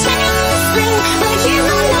try to chase me, but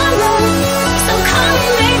here's another. So call me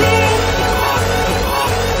baby.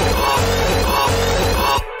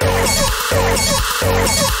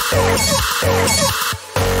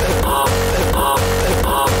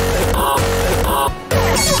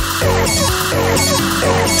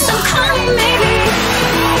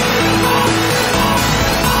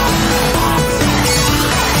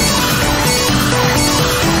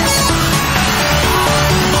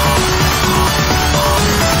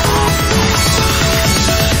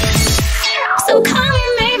 So call me maybe. So call me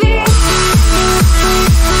maybe.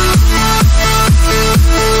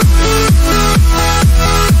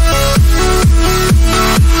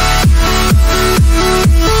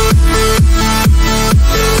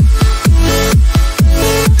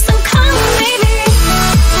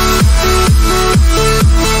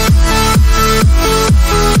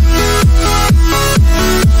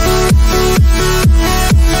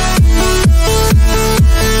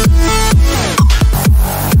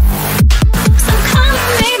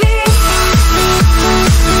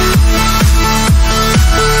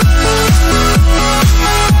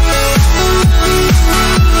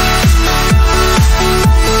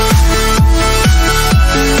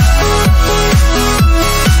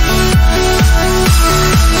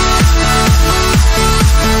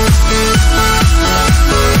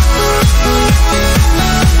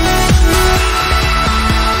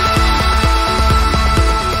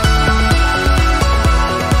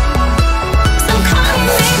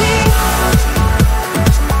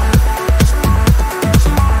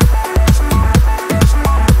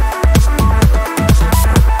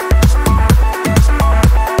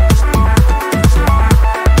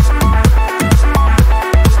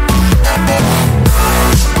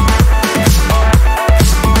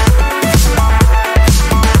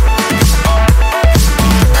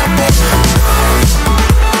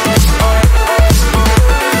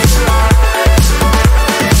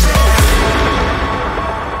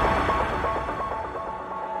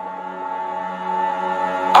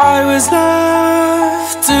 I was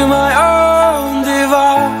left to my own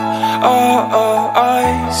devices.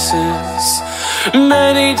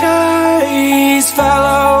 Many days fell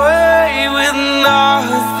away with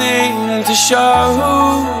nothing to show,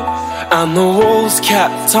 and the walls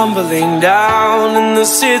kept tumbling down in the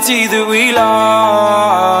city that we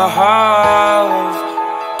love.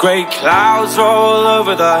 Great clouds roll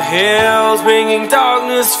over the hills, bringing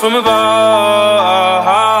darkness from above.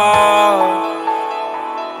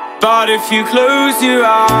 But if you close your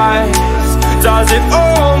eyes, does it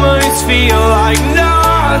almost feel like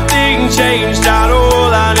nothing changed at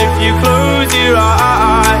all? And if you close your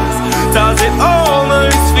eyes, does it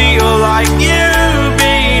almost feel like you've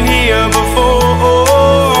been here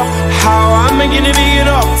before? How am I gonna be an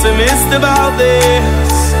optimist about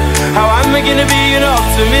this? How am I gonna be an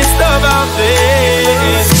optimist about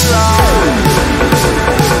this?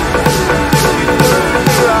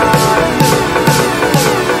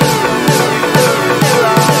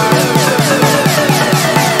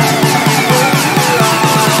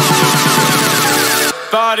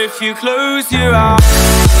 But if you close your eyes,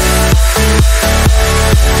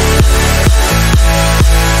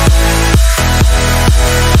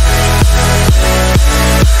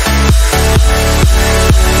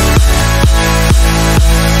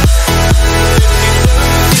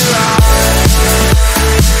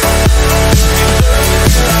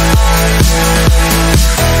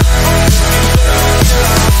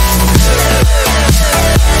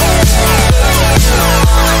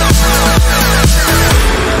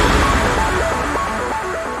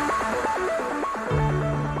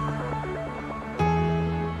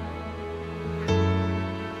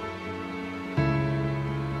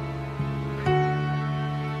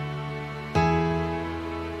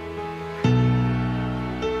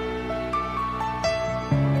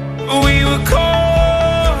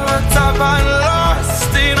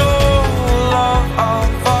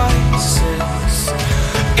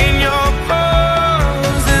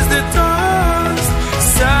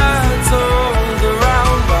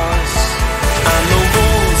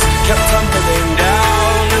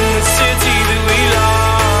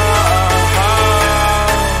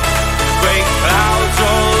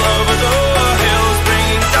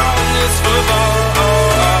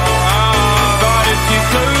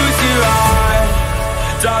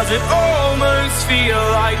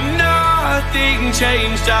 nothing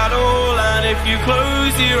changed at all. And if you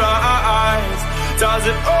close your eyes, does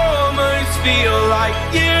it almost feel like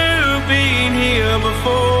you've been here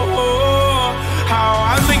before? How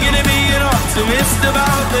I'm beginning to be an optimist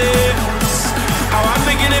about this. How I'm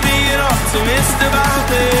beginning to be an optimist about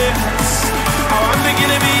this. How I'm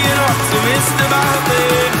beginning to be an optimist about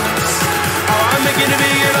this. How I'm beginning to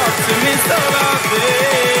be an optimist about this.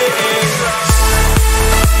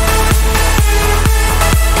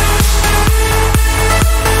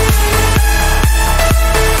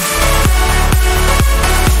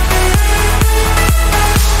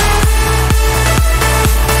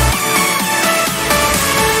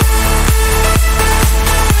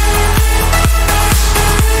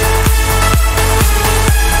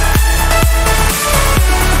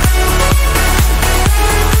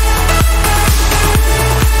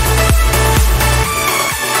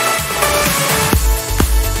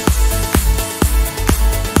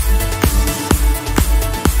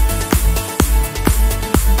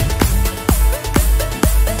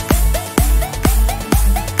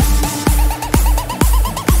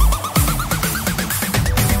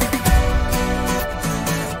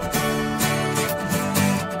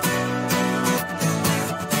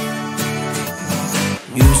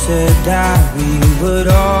 That we would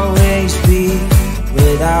always be.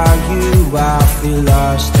 Without you I feel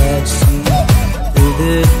lost at sea. Through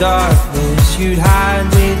the darkness you'd hide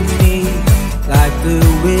with me, like the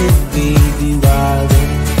wind we'd be wild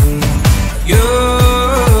and free. You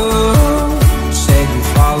said you'd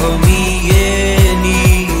follow me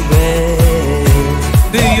anywhere,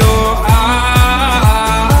 but your eyes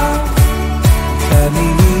tell me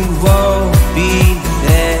you won't be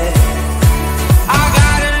there.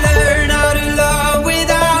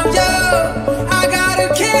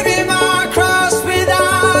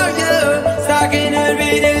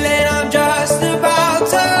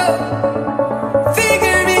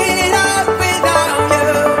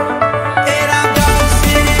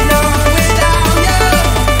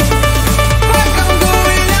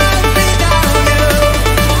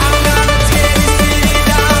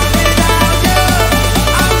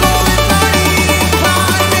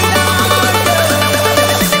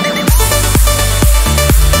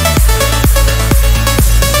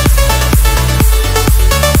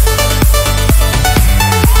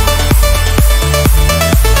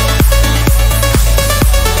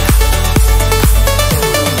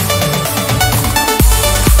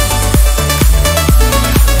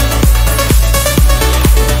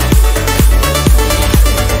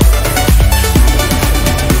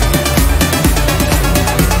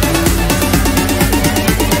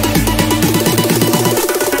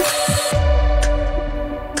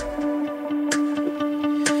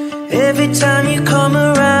 Every time you come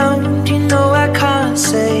around, you know I can't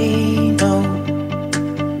say no.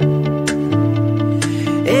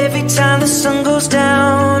 Every time the sun goes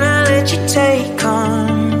down, I let you take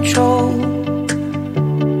control.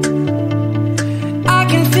 I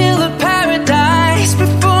can feel the paradise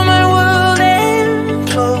before my world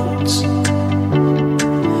implodes.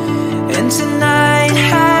 And tonight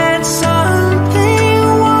had something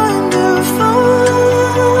wonderful.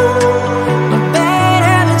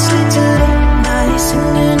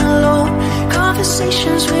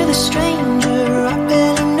 Conversations with a stranger I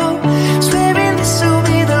barely know. Swearing this will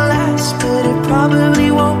be the last, but it probably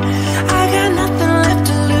won't. I got nothing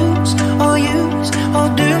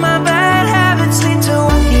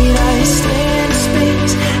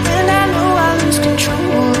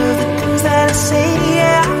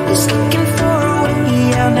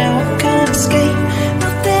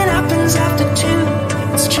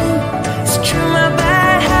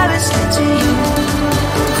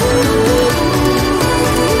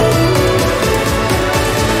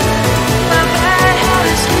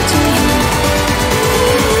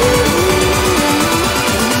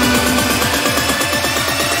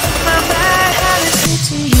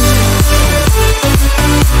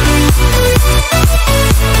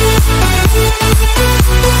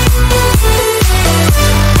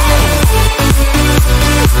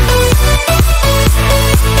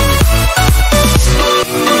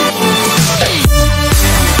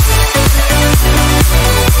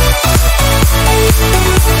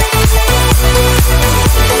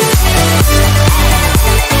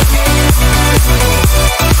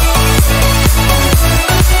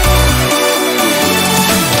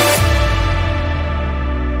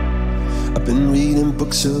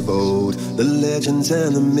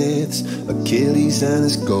Hades and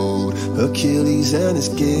his gold, Achilles and his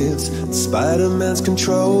gifts, Spider-Man's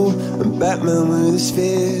control, and Batman with his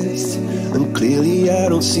fist. And clearly I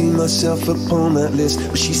don't see myself upon that list.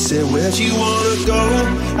 But she said, where'd you wanna go?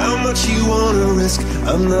 How much you wanna risk?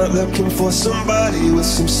 I'm not looking for somebody with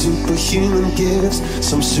some superhuman gifts,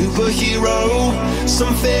 some superhero,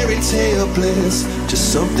 some fairy tale bliss.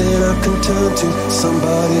 Just something I can turn to,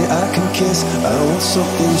 somebody I can kiss. I want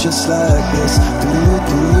something just like this. Oh,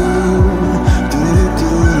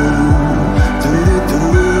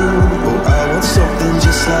 I want something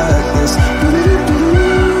just like this.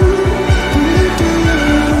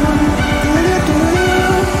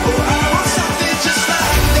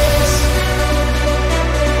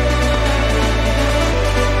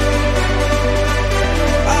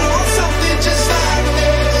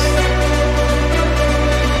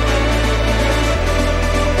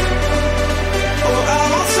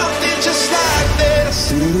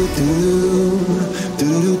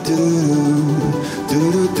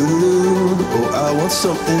 Oh, I want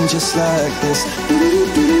something just like this.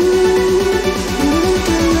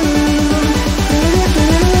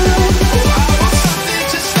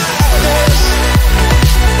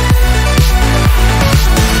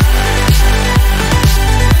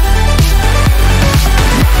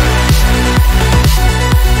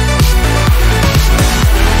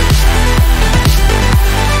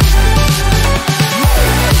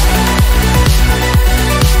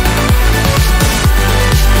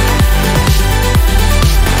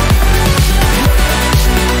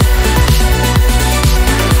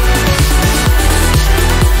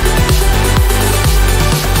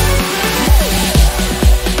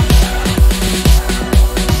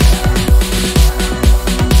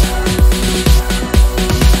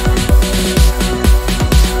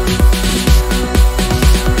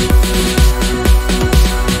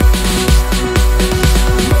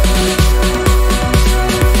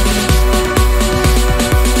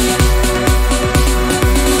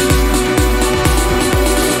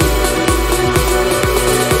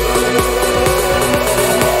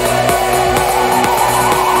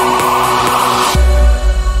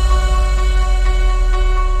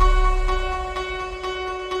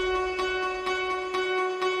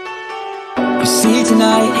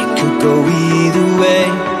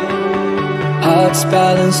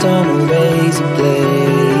 Balanced on a razor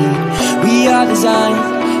blade. We are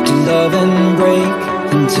designed to love and break,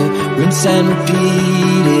 and to rinse and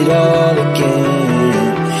repeat it all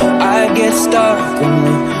again. I get stuck when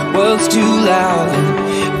the world's too loud and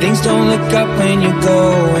things don't look up when you're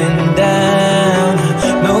going down.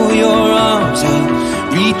 Know your arms are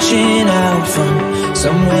reaching out from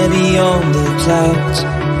somewhere beyond the clouds.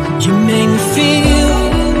 You make me feel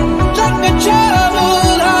like my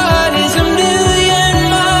troubled heart is a million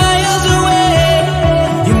miles away.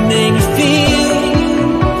 You make me feel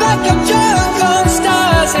like I'm drunk on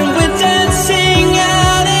stars and we're dancing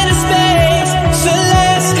out into space.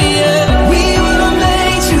 Celestial, we were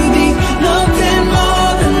made to be nothing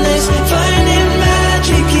more than this, finding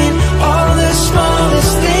magic in all the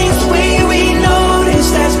smallest things. The way we notice,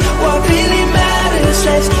 that's what really matters.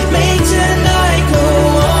 Let's make tonight go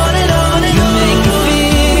on and on and on. You make me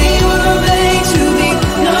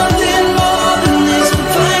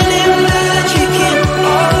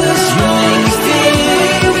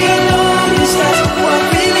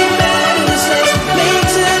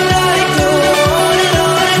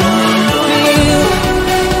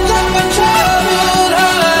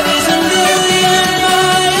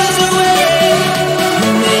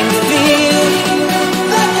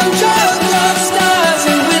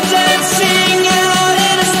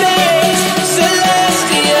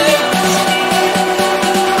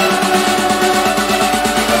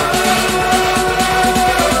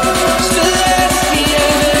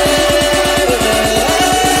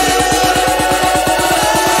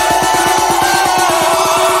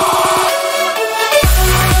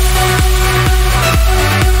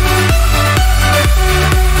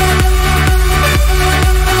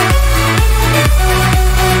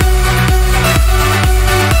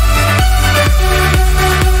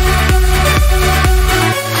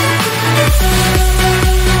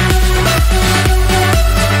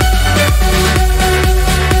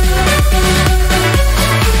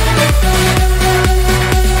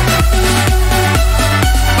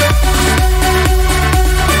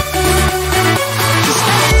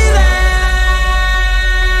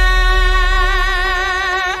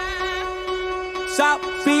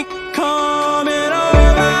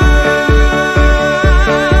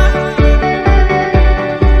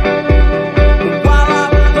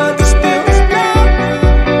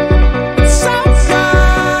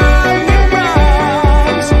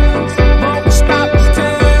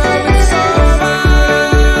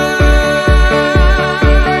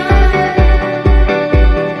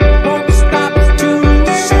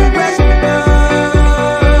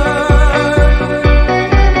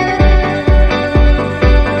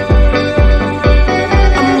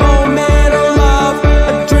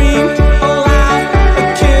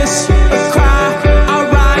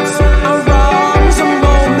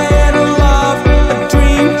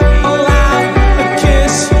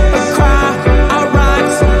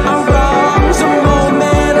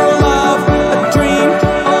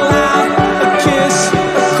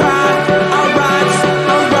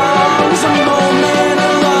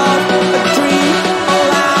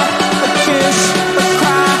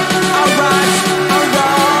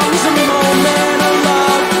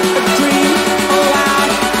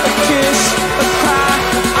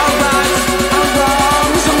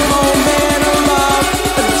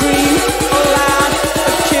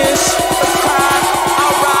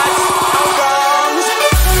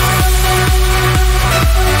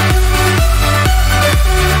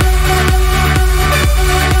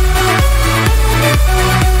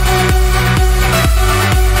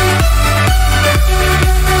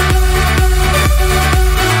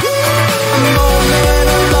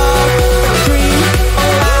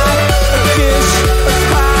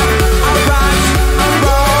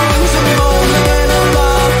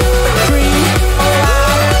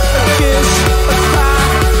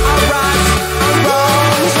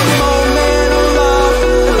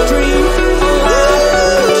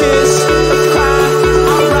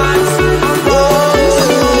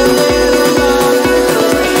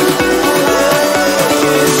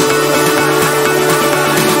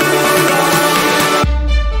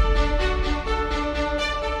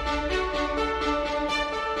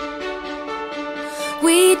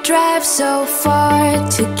so far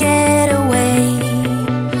to get away.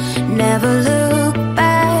 Never look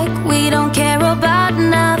back, we don't care about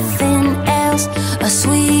nothing else. A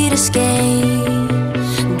sweet escape.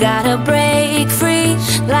 Gotta break free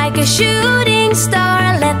like a shooting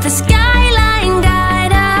star. Let the skyline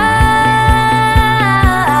guide us.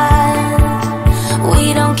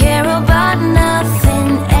 We don't care about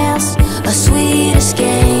nothing else. A sweet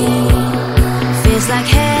escape. Feels like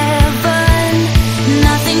heaven.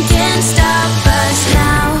 Nothing can stop us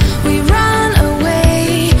now. We run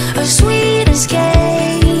away. A sweet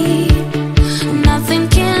escape. Nothing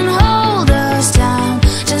can hold us down.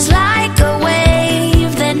 Just like a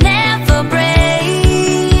wave that never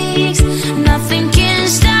breaks. Nothing can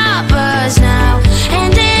stop us now.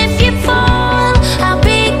 And if you fall, I'll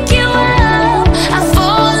pick you up. I'll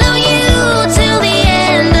follow you till the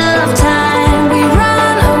end of time. We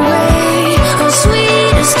run away. A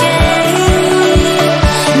sweet escape.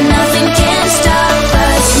 Nothing can stop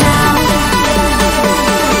us now.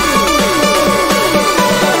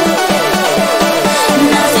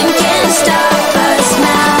 Nothing can stop us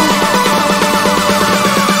now.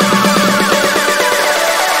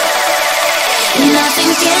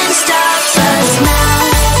 Nothing can stop us now.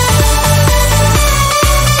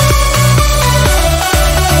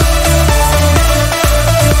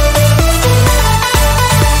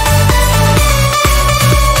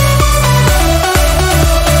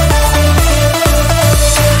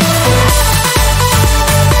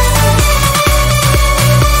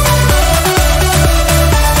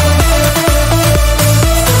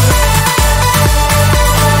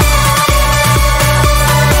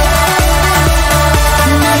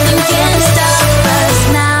 Nothing can stop us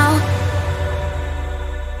now.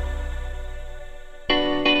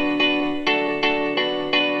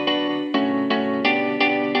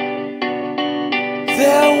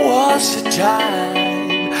 There was a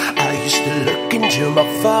time I used to look into my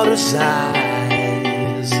father's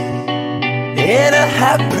eyes. In a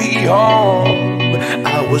happy home, I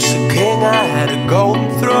was a king, I had a golden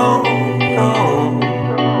throne.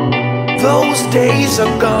 Those days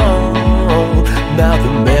are gone, now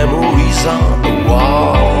the memories on the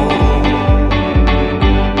wall.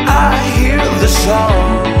 I hear the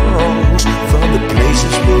songs from the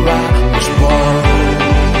places where I was born.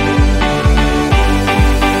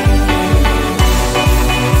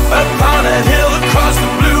 Upon a hill across the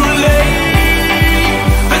blue lake,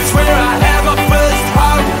 that's where I had my first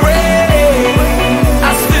heartbreak.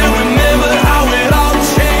 I still remember how it all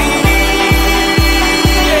changed.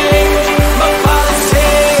 My father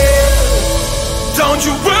said, don't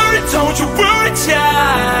you worry,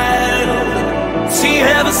 child. See,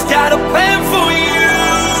 heaven's got a plan for you.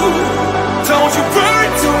 Don't you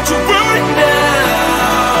worry now.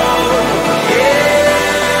 Yeah.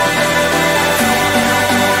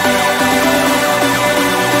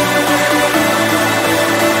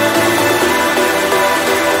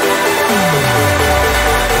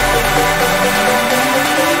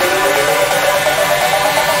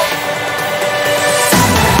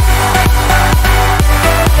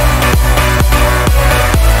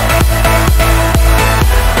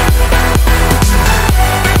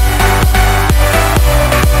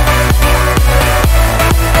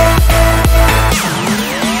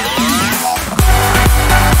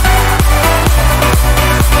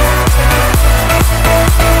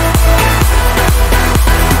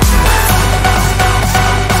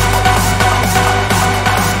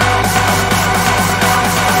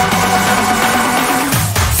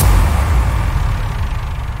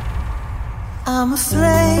 I'm a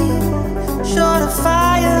flame, short of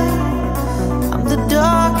fire. I'm the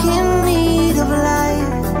dark in need of light.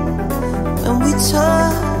 When we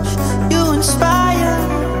touch, you inspire.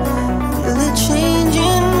 Feel it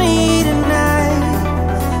changing me tonight.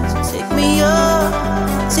 So take me up,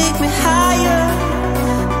 take me higher.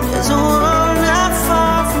 There's a world not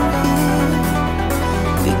far from here.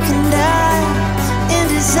 We can die in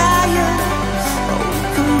desire, or we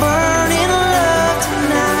can burn in love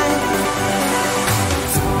tonight.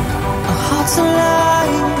 Our hearts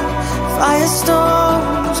align,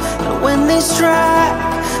 firestorms, and when they strike,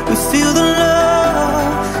 we feel the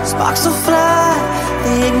love. Sparks will fly,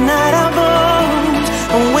 they ignite our bones,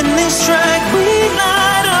 and when they strike, we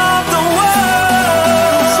light up the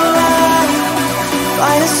world. Hearts align,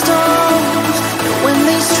 firestorms, and when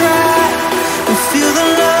they strike, we feel the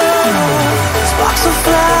love. Sparks will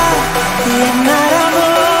fly, they ignite our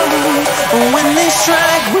bones, and when they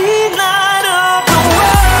strike, we light up the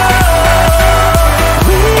world.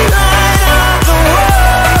 We light up the world.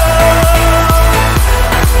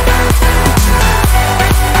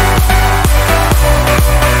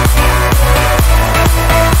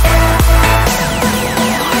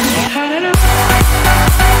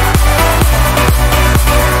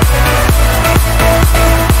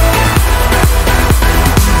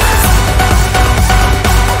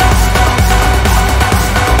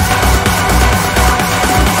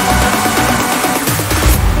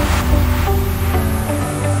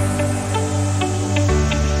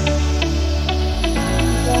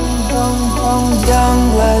 young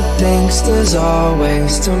blood thinks there's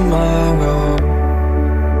always tomorrow.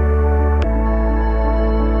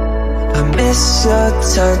 I miss your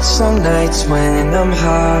touch on nights when I'm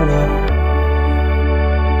hollow.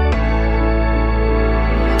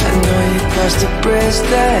 I know you crossed a bridge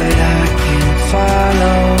that I can't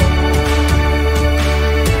follow.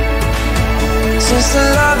 Since the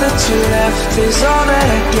love that you left is all that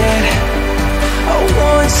I get, I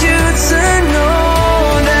want you to know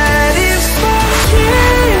that if I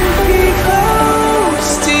can't be close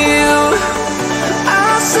to you,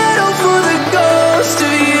 I'll settle for the ghost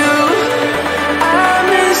of you. I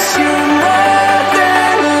miss you more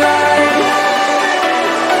than life.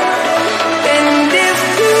 And if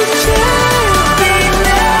you can't be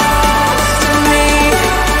next to me,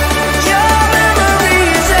 your memory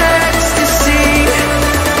is ecstasy.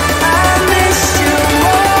 I miss you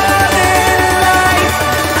more than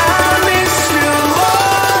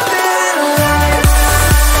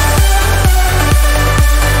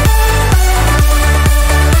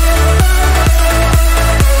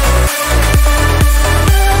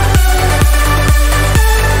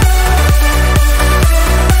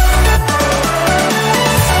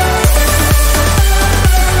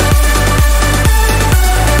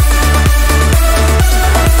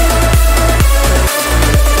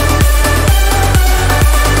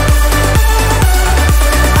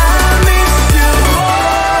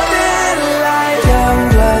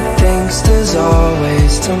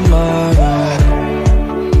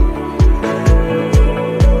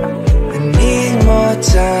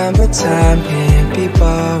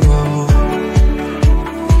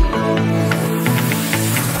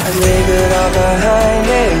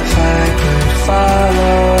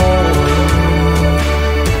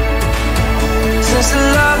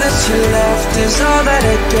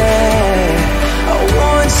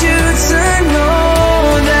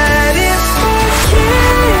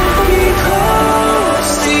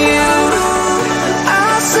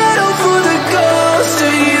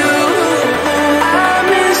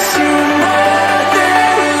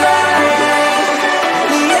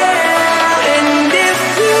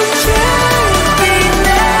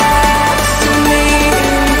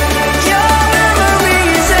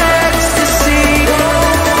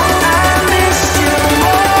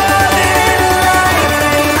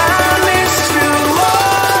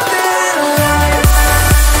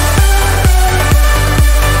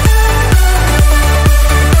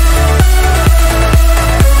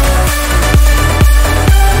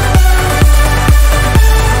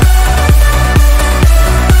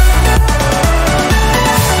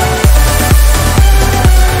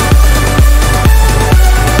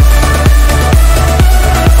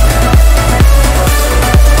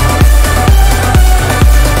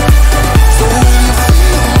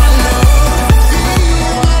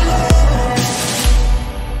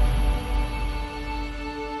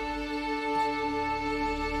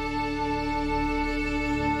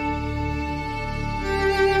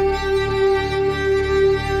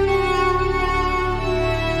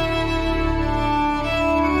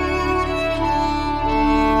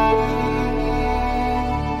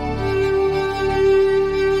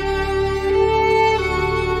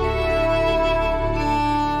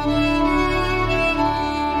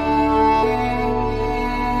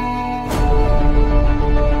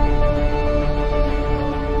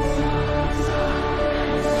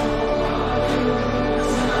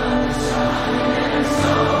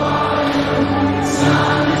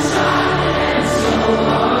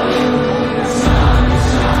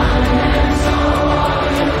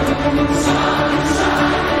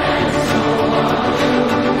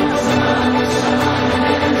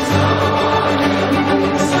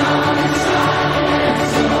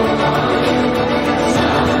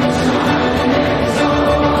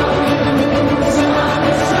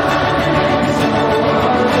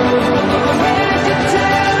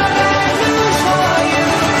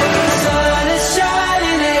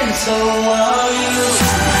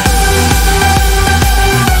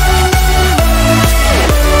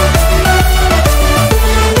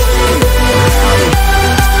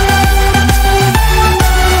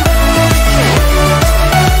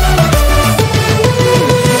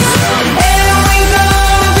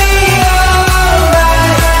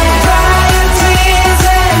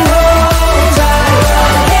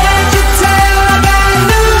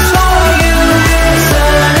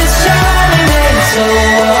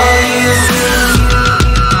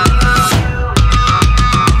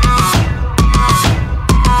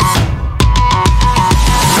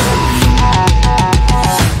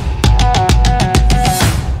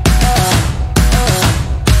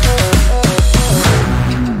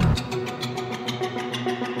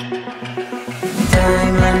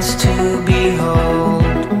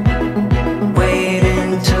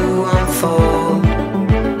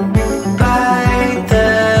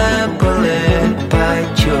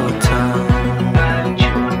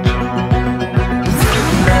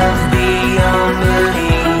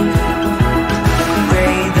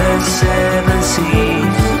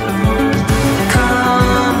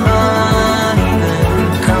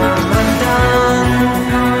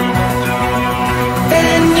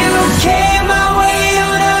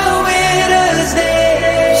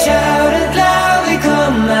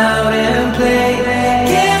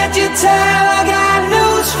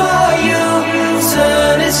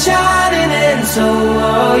shining and so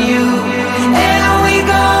are you. And we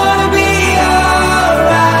gonna be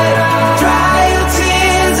alright. Dry your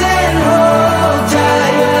tears and hold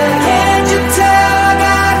tight. Can't you tell I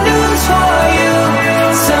got news for you?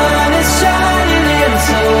 Sun is shining and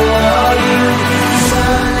so are you.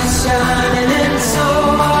 Sun is shining and so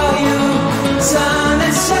are you. Sun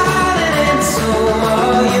is shining and so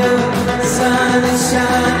are you. Sun is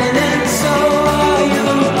shining and so are you.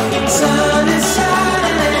 Sun is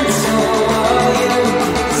shining and so are you.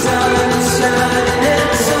 Sun is shining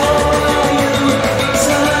and so are you.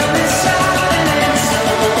 Sun is shining and so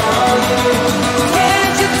are you.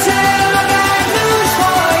 Can't you tell I got news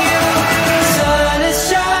for you? Sun is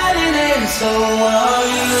shining and so are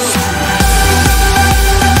you.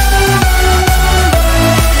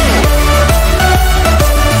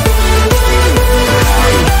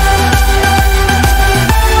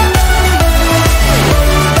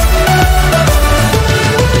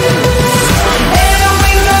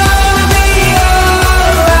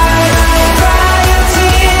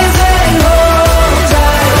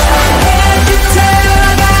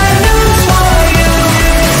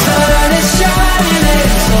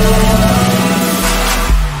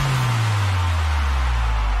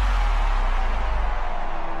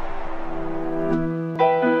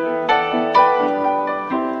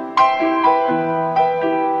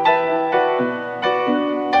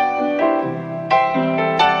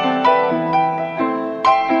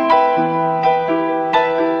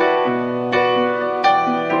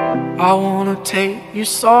 I wanna take you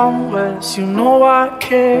somewhere, you know I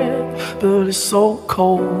care, but it's so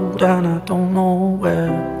cold and I don't know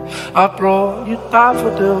where. I brought you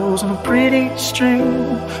daffodils on a pretty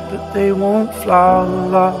string, but they won't flower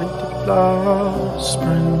like the last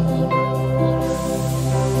spring.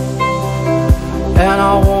 And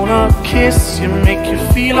I wanna kiss you, make you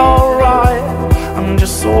feel alright. I'm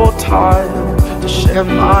just so tired to share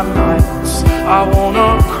my nights. I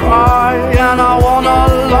wanna cry and I wanna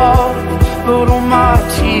love, but all my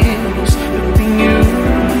tears have been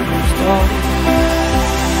used up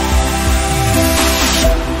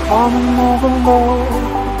on another love,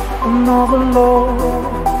 another love.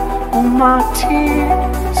 All my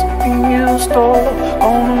tears have been used up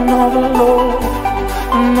on another love,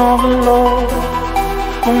 another love.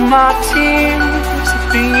 All my tears have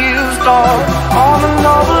been used up on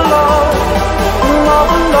another love,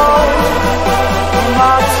 another love. All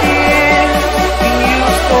my tears have been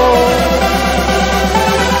used up.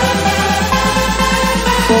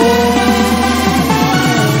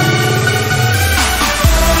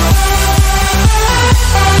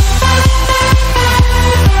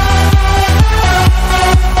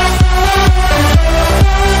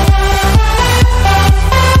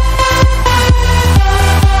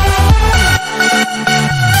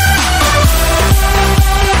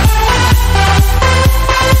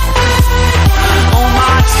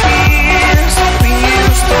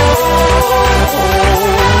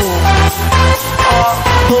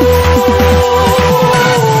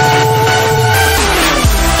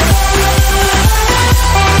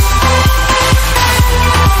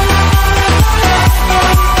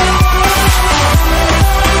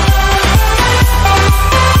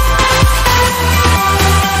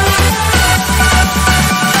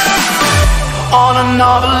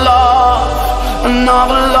 Another love,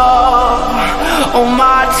 another love. All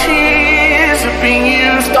my tears have been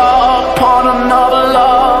used up on another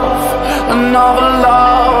love, another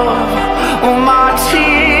love. All my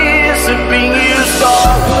tears have been used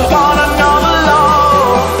up on another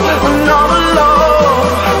love, another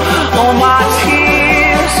love. All my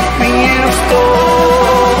tears have been used up.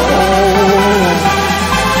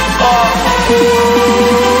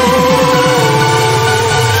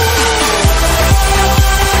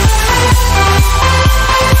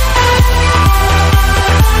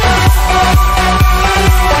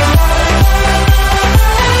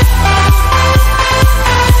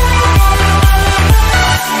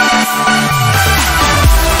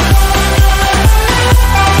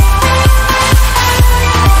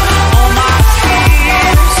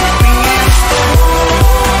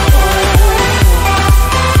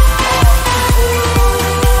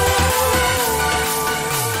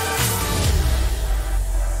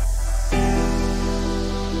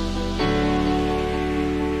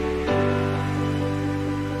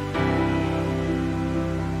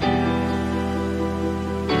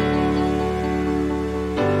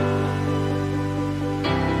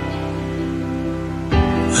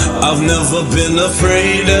 I've never been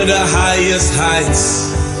afraid of the highest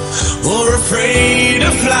heights, or afraid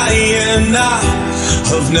of flying.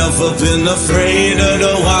 I've never been afraid of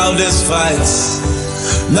the wildest fights.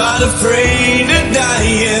 not afraid of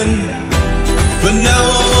dying. But now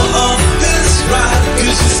I'm off this ride,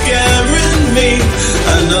 'cause you're scaring me,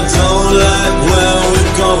 and I don't like where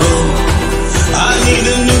we're going. I need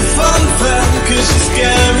a new fun fact, 'cause you're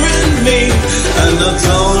scaring me, and I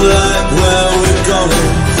don't like where we're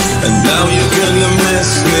going. And now you're gonna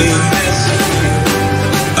miss me,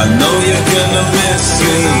 I know you're gonna miss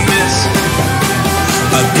me,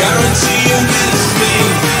 I guarantee you miss me,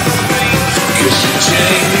 'cause you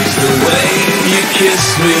changed the way you kiss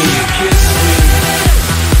me.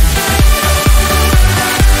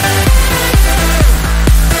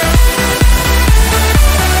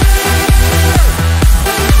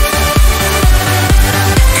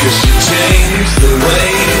 Change the way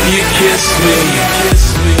you kiss me,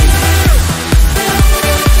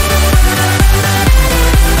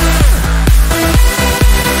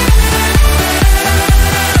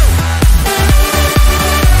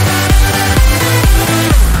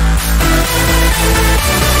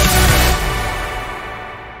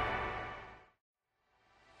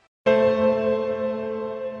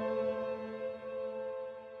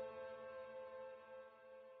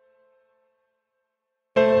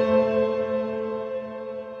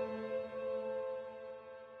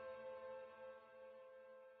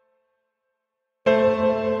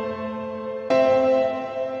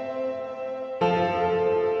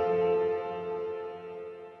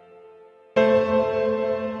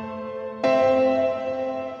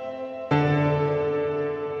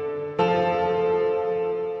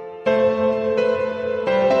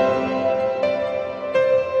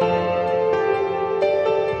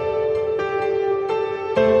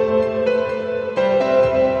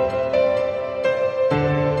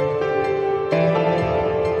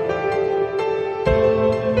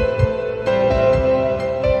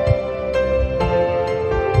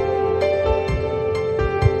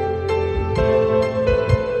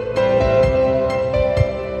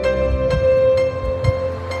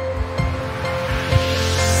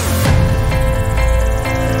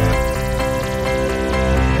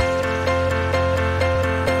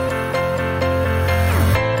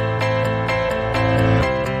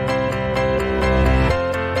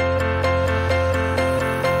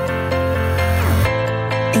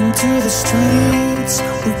 Into the streets,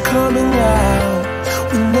 we're coming out.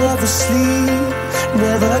 We never sleep,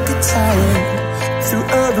 never get tired. Through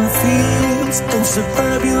urban fields and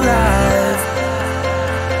suburban life.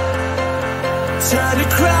 Turn the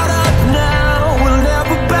crowd up now, we'll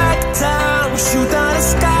never back down. Shoot down the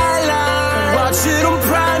skyline, watch it on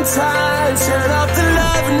prime time. Turn up the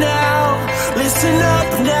love now, listen up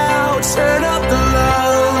now. Turn up the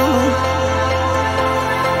love.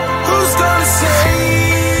 Who's gonna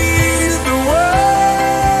save the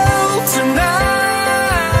world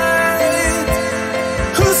tonight?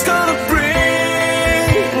 Who's gonna bring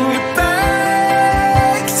it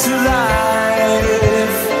back to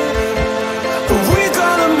life? We're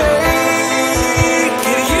gonna make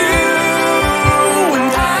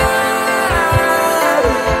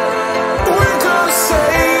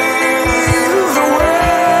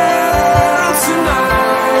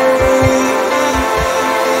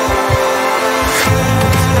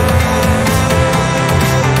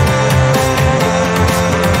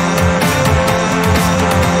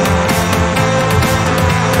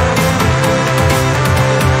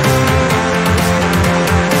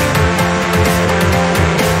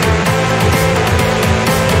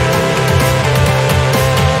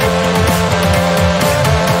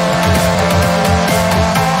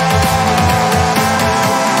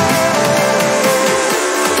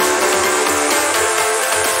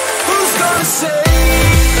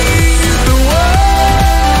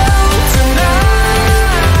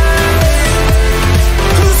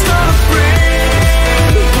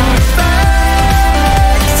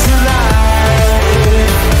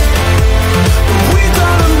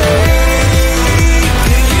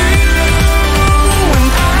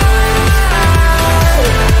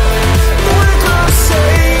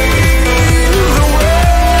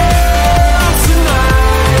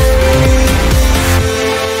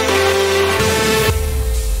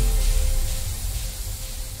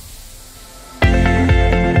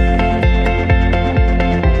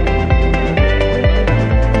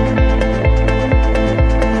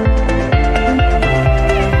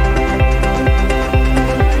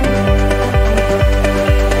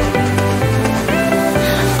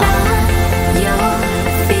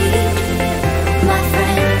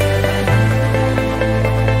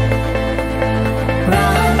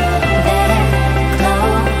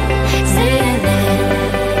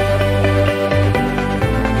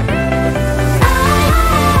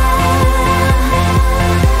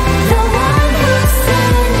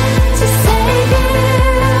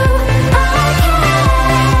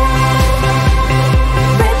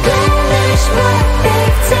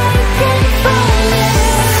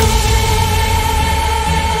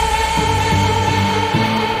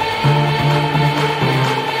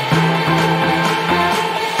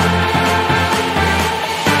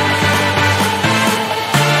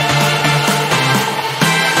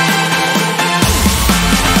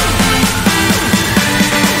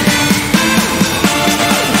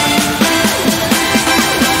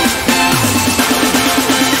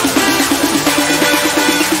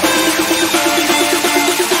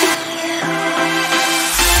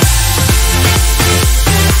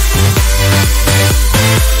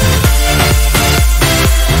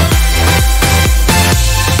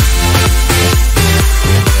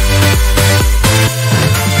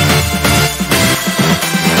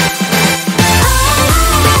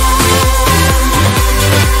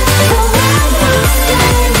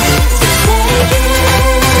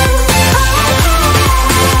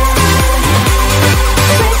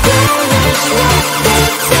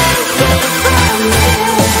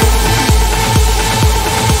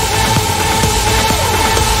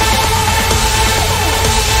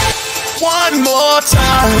One more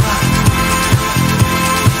time.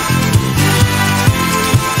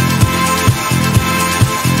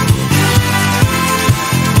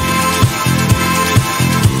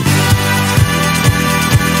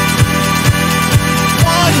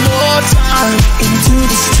 Into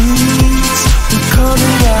the streets, we're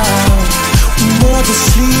coming out. We never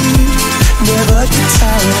sleep, never get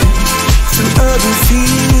tired. Through urban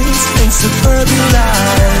fields and suburban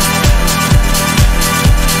life.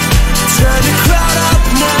 Turn the crowd up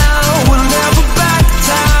now, we'll never back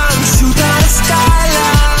down. Shoot out a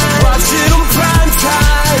skyline, watch it on prime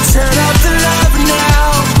time. Turn up the love now,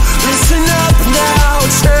 listen up now.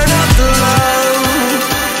 Turn up the love.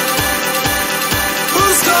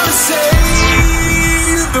 Who's gonna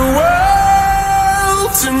save the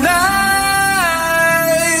world tonight?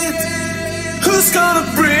 Who's gonna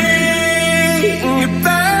bring it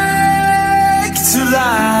back to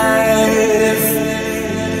life?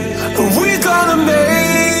 We're gonna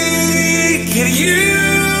make it,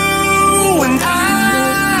 you and I.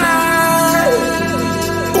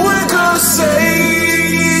 We're gonna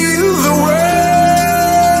save the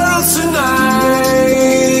world tonight.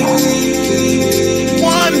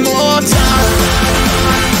 One more time.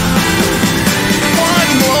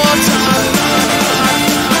 One more time.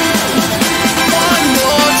 One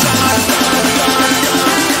more time.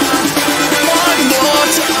 One more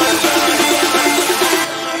time.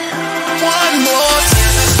 One more time.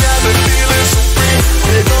 This got me feeling so free.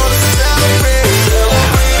 We're gonna celebrate,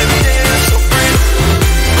 celebrate and dance so free.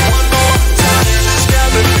 One more time. This got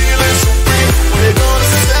me feeling so free. We're gonna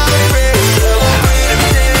celebrate, celebrate and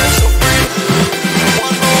dance so free.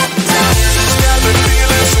 One more time. This got me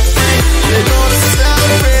feeling so free. We're gonna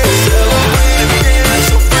celebrate, celebrate and dance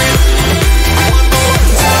so free. One more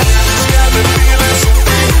time. This got me feeling so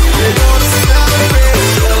free. We're gonna celebrate,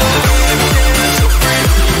 celebrate and dance so free.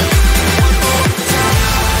 One more time.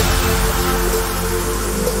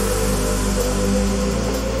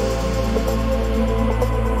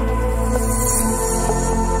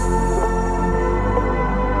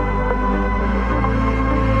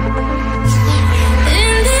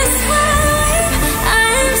 In this life,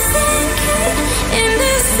 I'm sinking in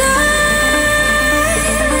this silence.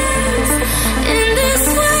 In this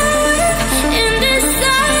life, in this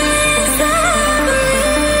silence, I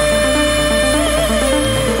believe.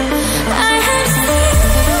 I have seen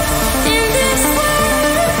in this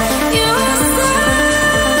life your side.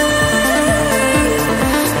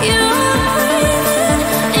 You're breathing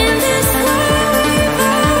in this life.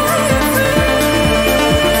 I'm free.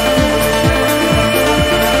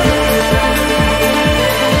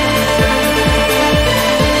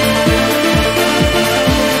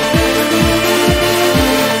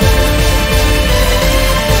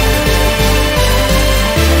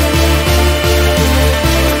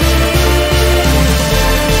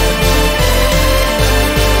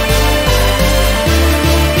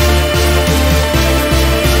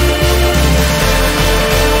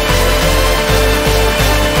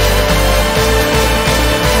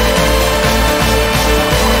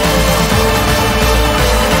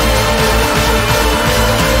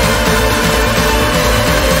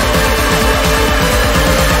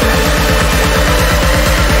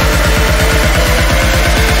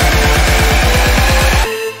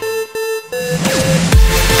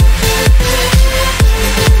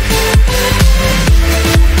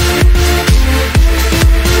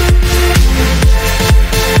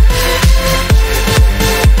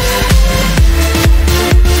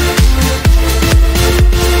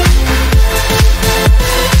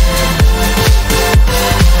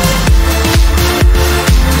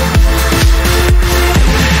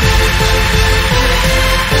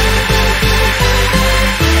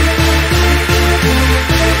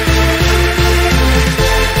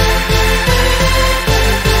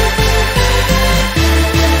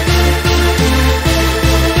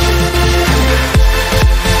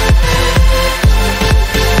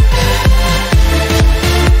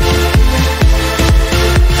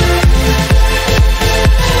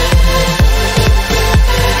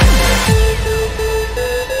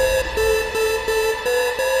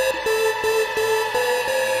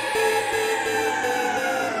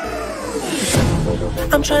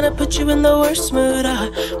 I'm tryna put you in the worst mood.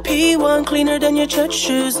 P1 cleaner than your church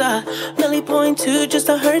shoes. Millie point 2 just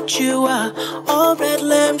to hurt you. All red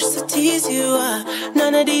lamb just to tease you.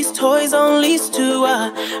 None of these toys on lease to.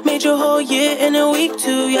 Made your whole year in a week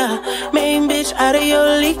too. Main bitch out of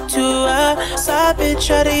your league too. Side bitch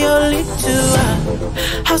out of your league too.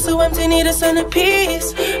 House so empty, need a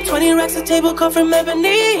centerpiece. 20 racks of table cut from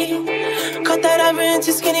ebony. Cut that ivory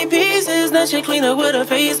into skinny pieces. Then she clean up with her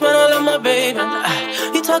face, man, I love my baby.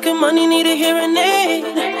 You talking money, need a hearing aid.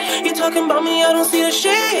 You talking about me, I don't see the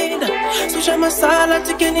shade. Switch on my side, I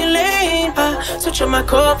take any lane. I switch on my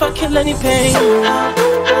core if I kill any pain.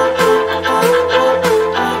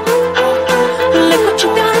 Look what you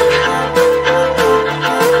done.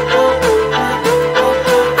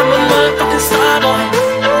 I'm a motherfucking star boy.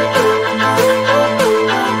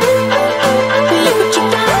 Look what you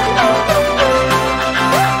done.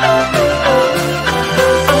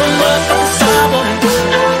 I'm a motherfucking star boy.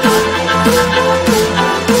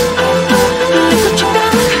 Look what you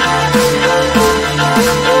done.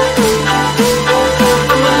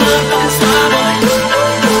 I'm a motherfucking star boy.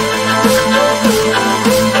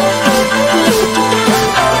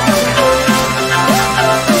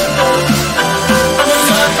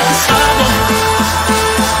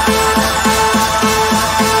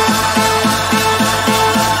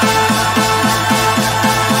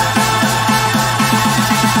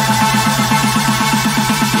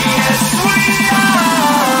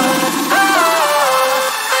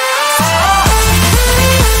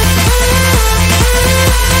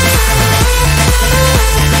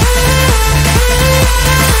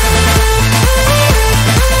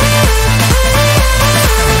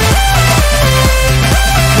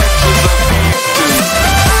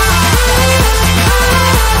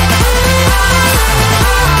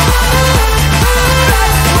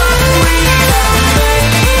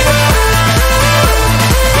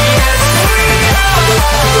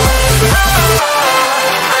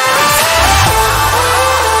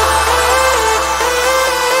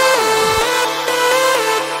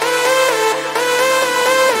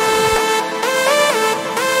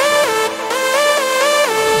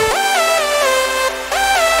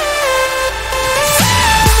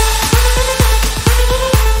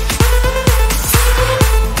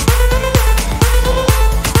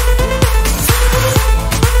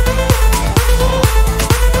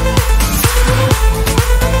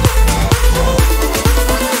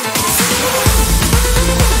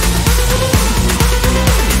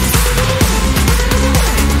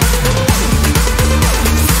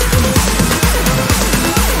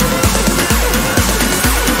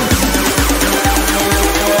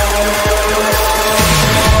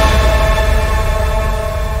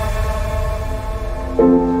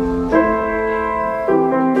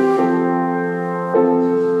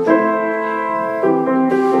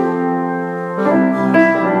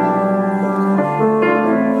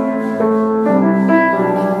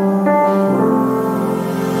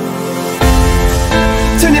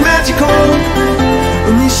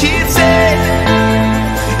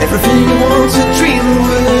 Everything you want to dream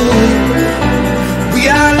away. We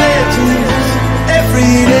are legends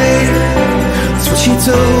every day. That's what she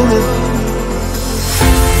told me.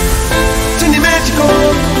 Turn your magic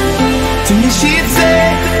on. To me she'd say,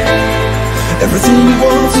 everything you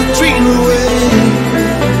want to dream away.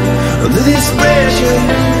 Under this pressure,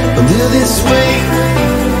 under this weight,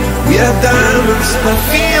 we are diamonds. I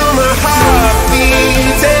feel my heart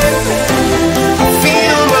beating. I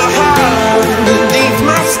feel my heart underneath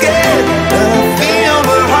my skin. I feel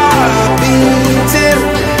my heart beating.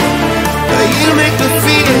 Now you make me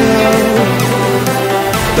feel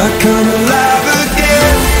like I'm alive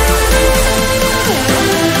again.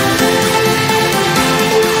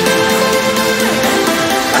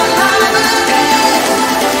 Alive again.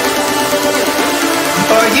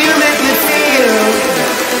 Oh, you make me feel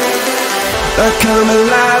like I'm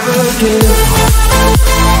alive again.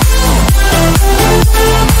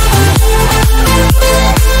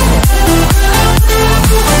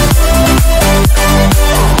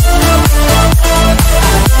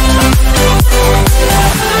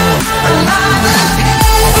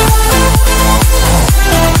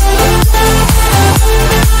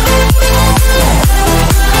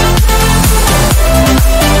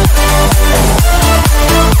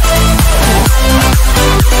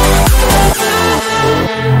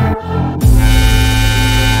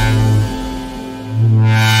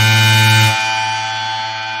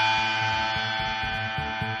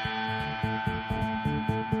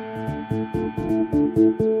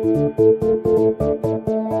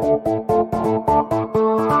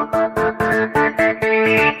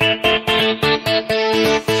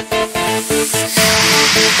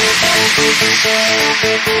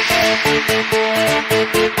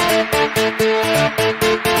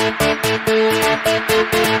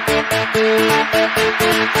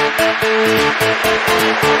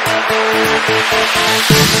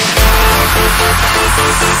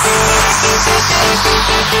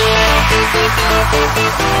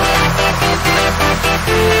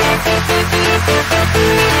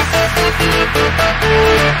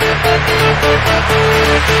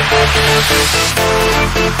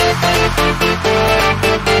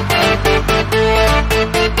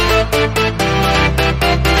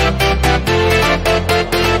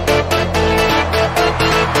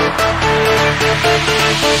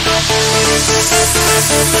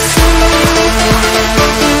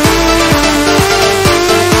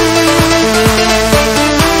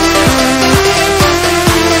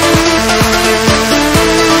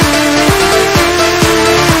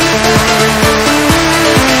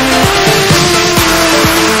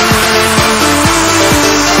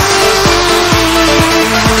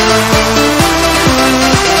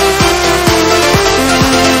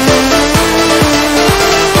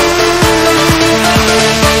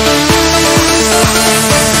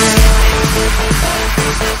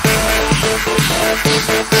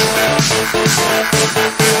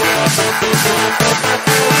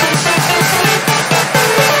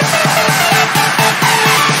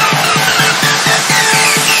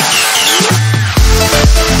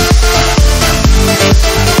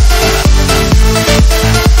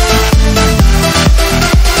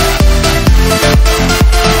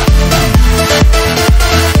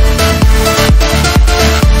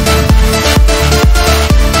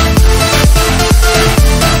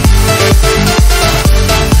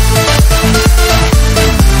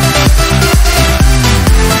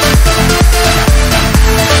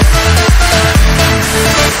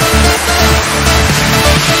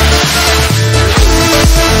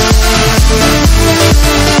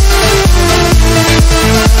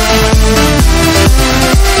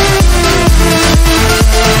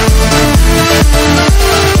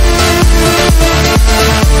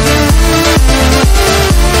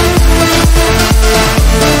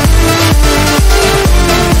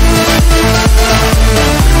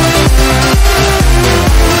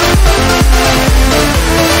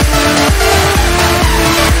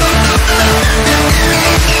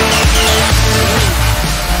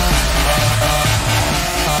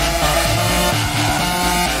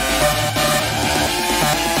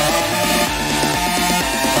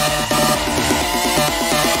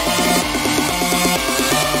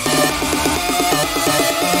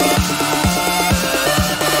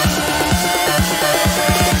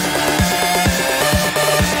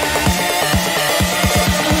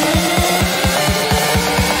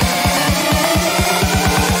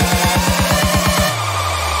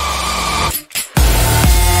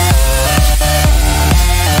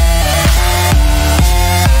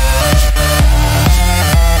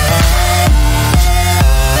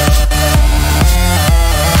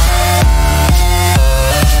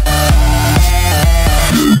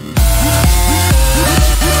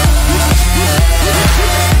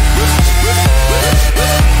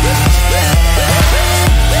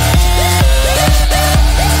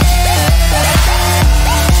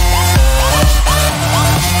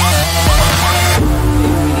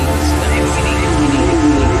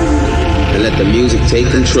 and let the music take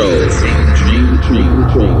control.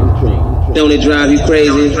 Don't it drive you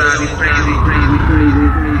crazy?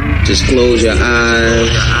 Just close your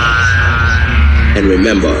eyes and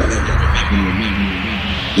remember.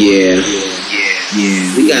 Yeah,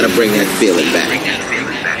 we gotta bring that feeling back.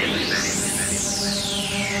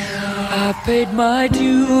 I paid my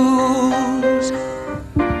dues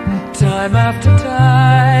time after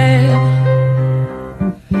time.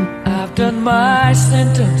 I've done my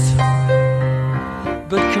sentence,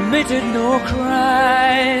 but committed no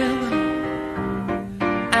crime.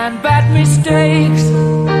 And bad mistakes,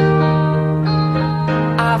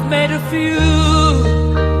 I've made a few.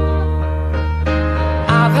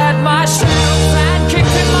 I've had my shadows and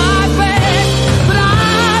kicks in my bed, but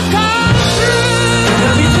I've come through.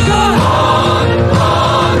 I need to go on,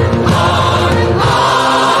 on, on,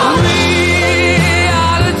 on. We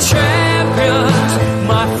are the champions,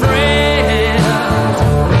 my friend,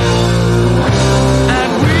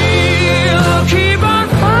 and we'll keep on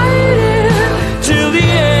fighting till the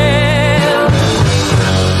end.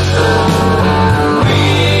 We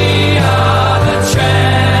are the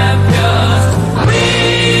champions. We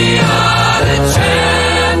are the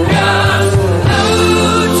champions. No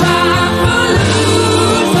time for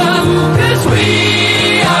losers, 'cause we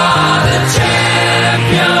are the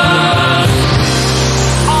champions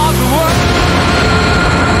of the world.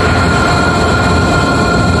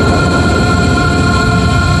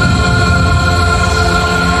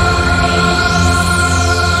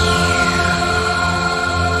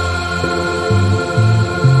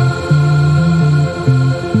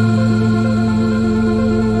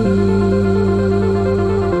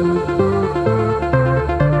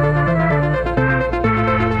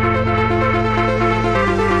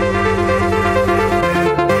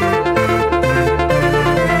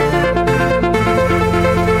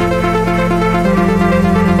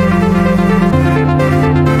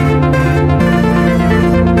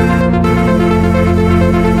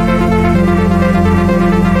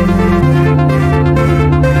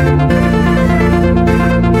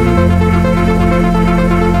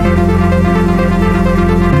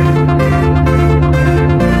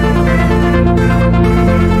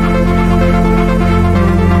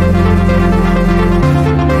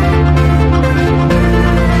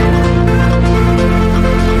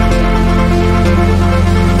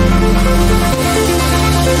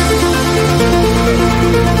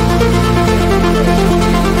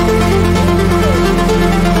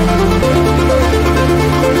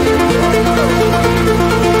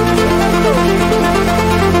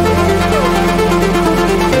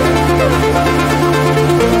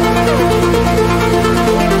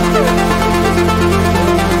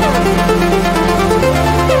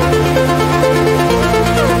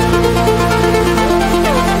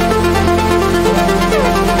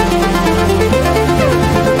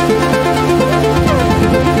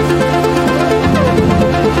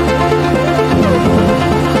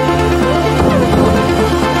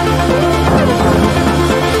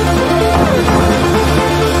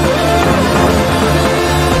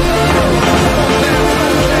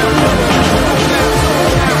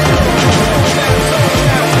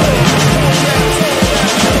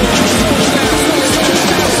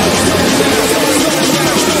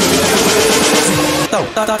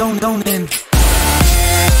 Don't end.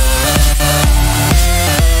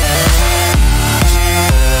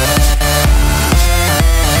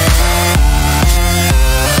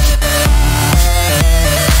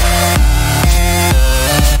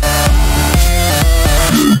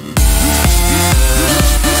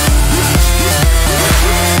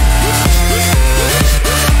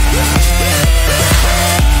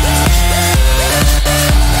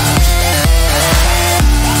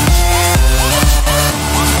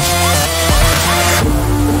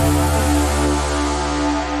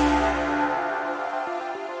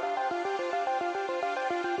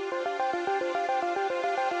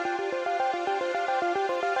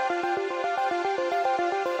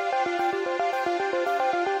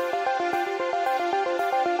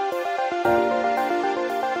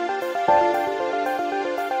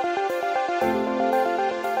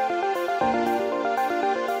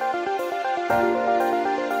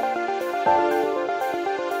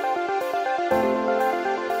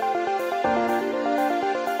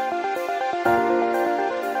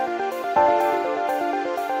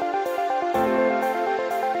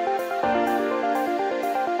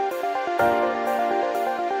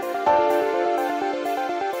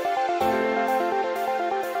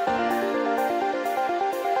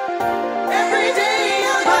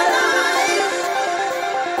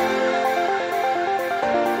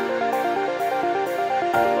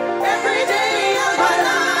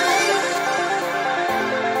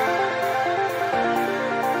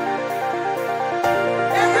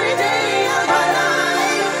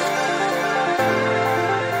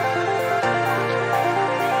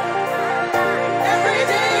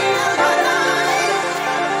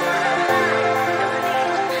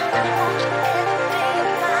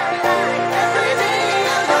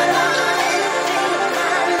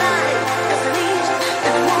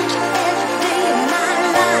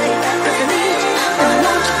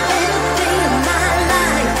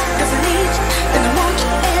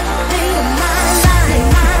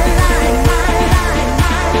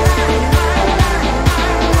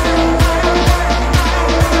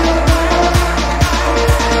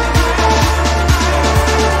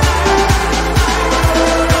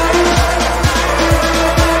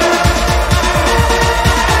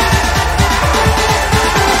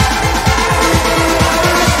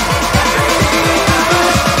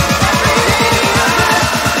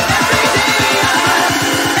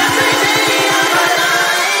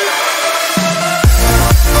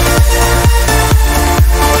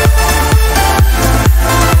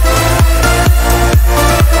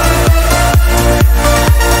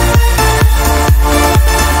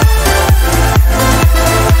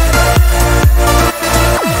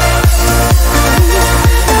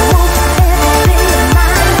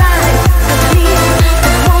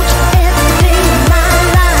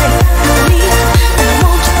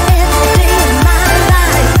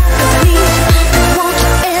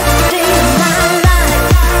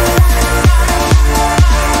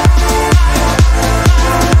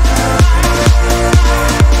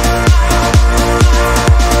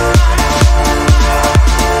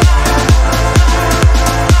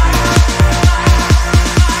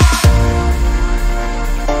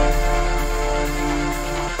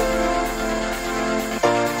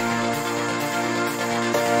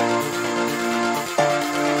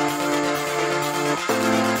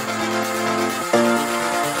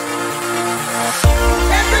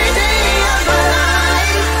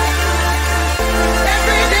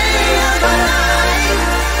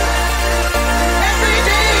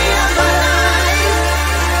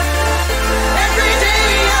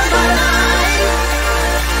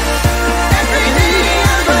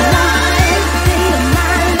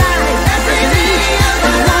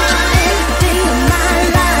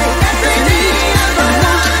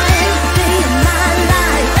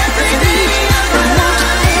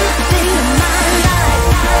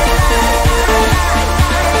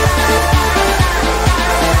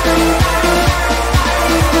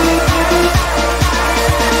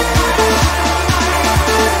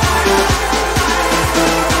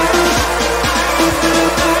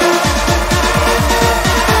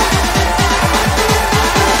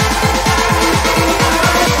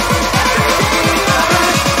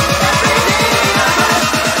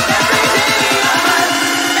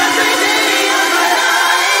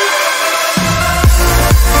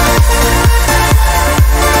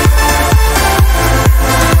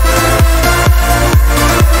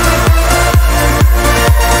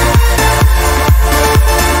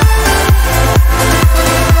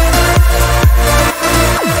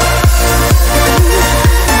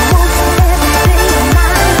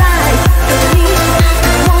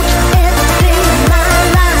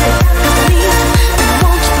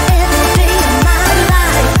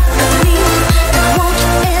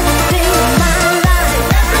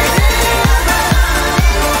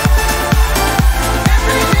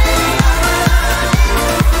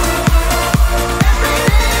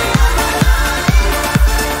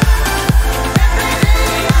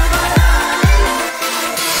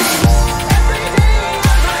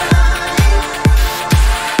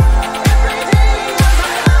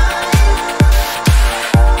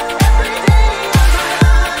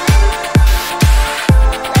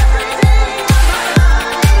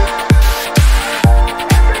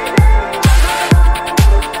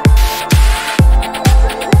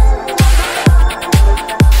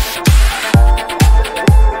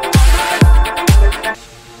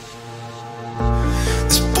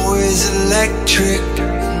 electric.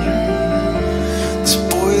 This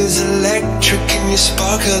boy is electric, and you're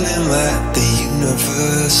sparkling like the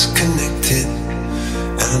universe connected.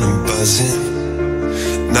 And I'm buzzing,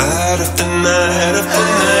 night after night after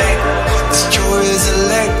night. This joy is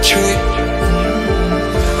electric.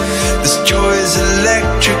 This joy is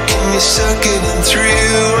electric, and you're circling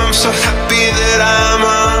through. I'm so happy that I'm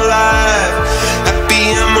alive. Happy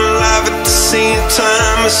I'm alive at the same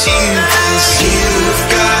time as you. 'Cause you've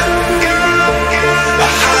got a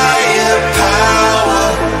higher power.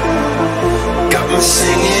 Got me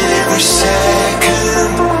singing every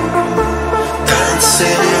second,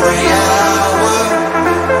 dancing every hour.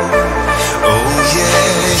 Oh yeah,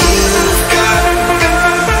 you've got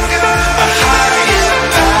a higher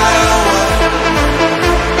power,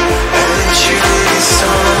 and it's really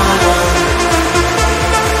someone.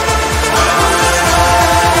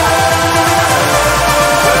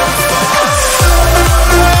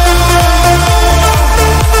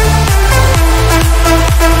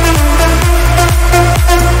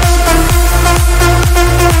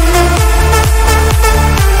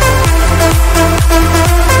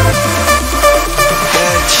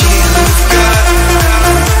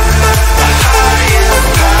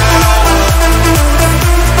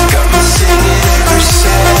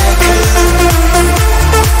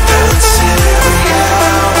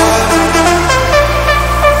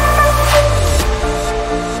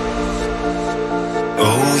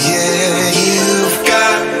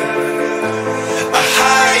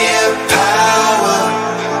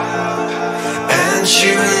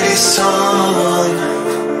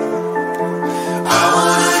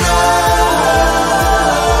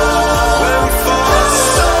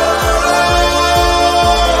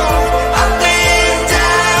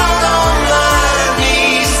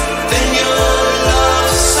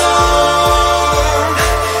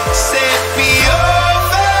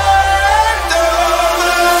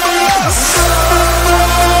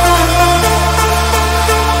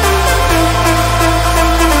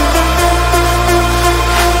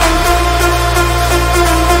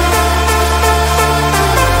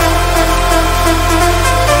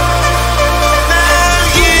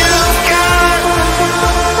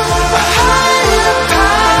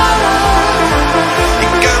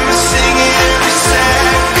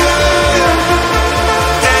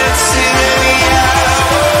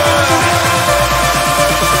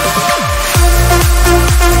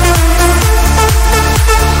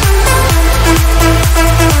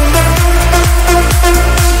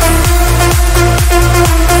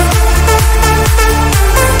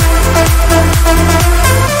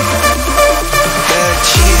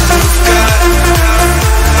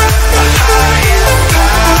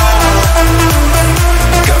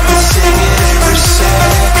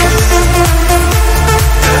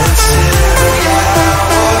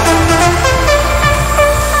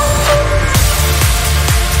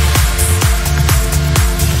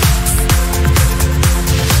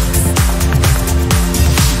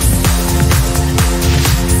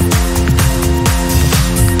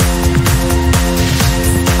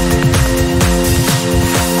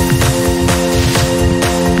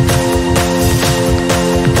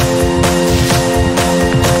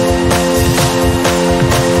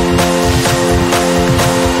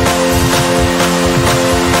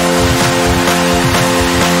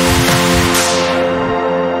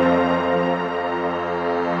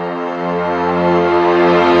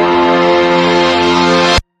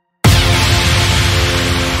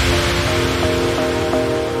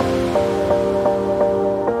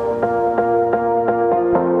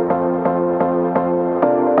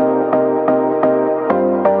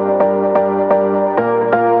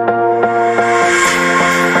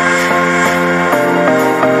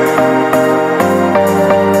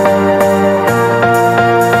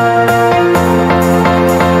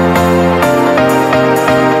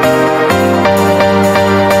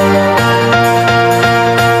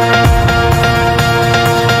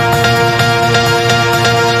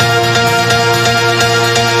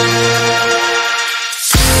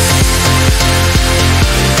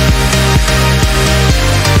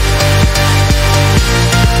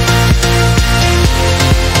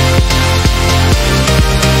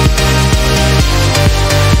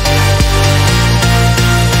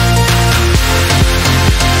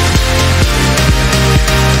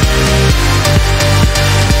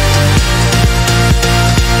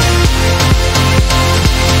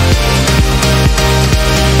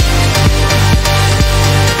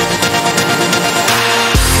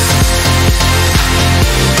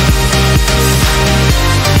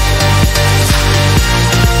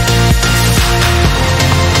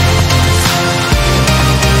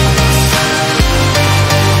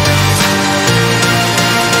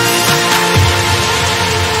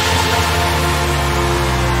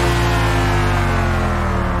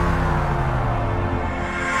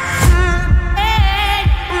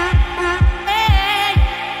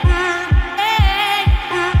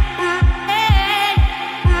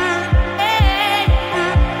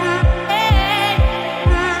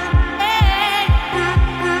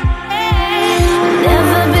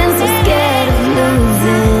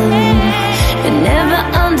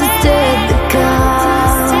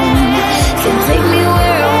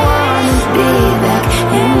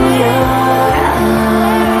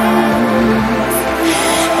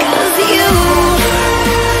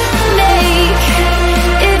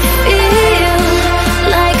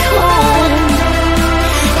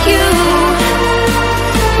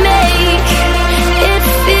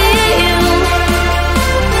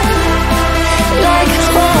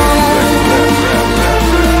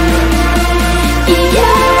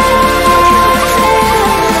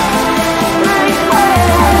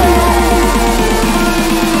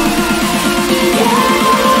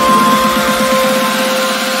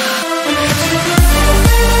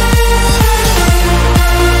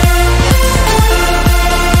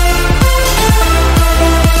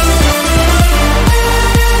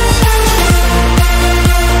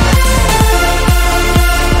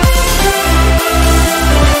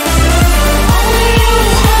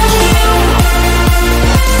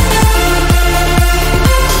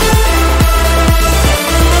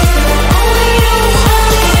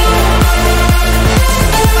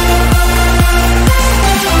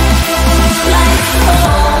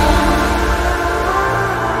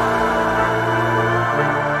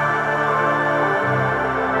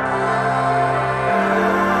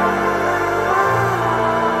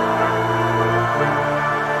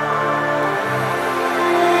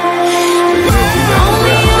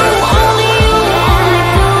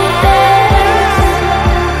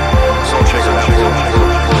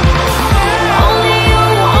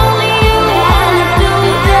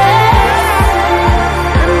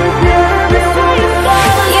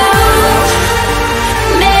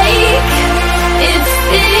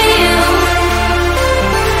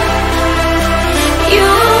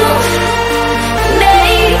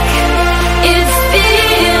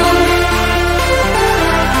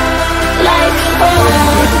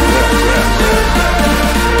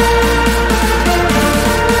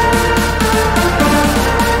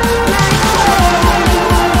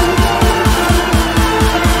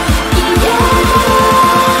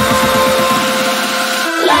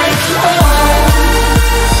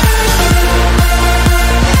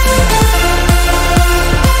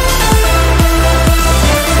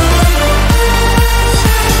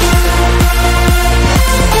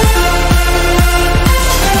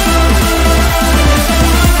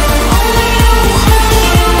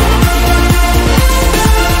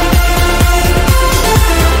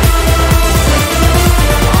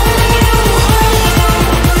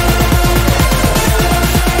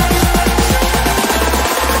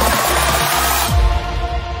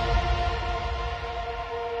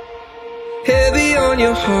 on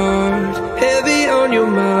your heart, heavy on your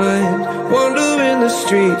mind, wandering the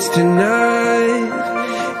streets tonight.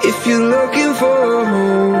 If you're looking for a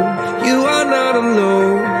home, you are not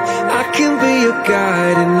alone. I can be your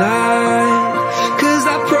guiding light. 'Cause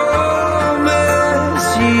I promise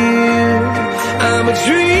you, I'm a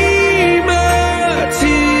dreamer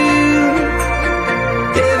too.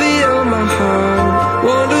 Heavy on my heart,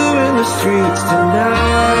 wandering the streets tonight.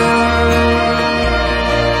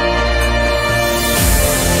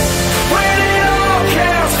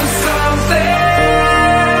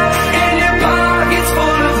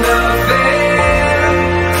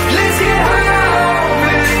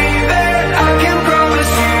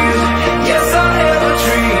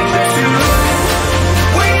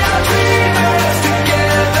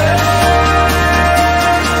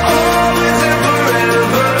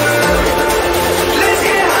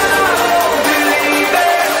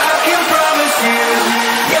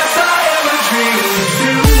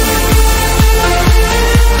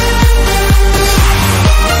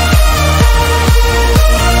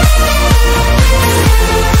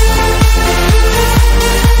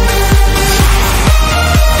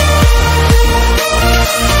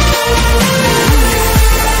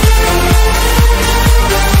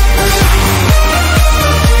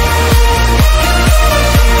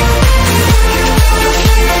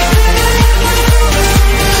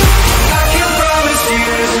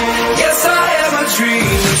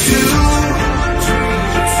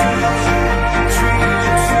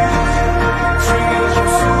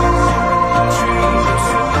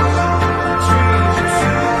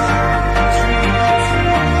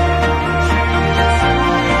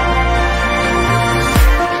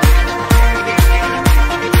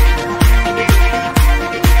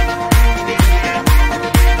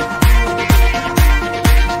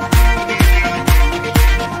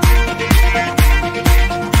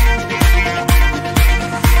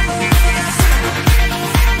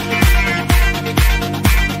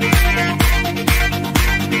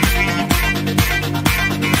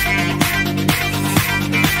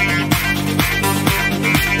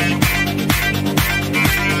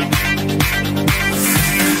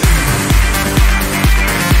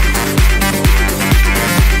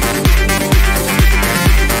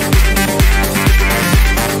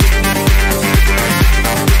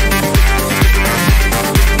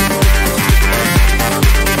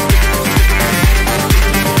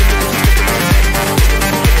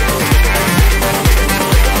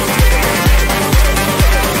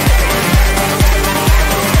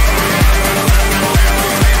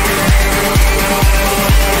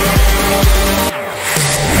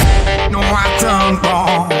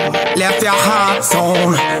 Left your heart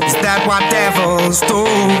zone, is that what devils do?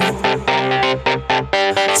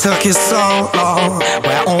 Took you so long,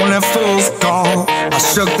 where only fools go. I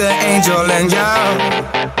shook the angel in you.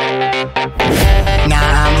 Now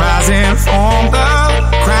I'm rising from the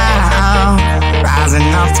ground, rising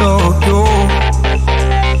up to you.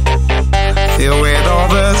 Filled with all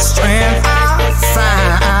the strength I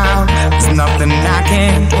found, there's nothing I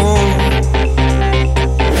can't do.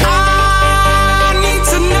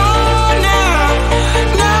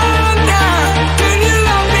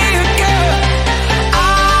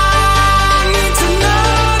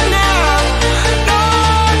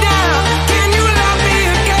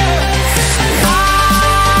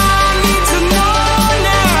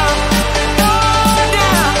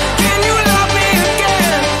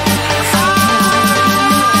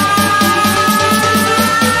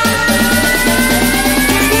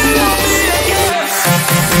 Can you love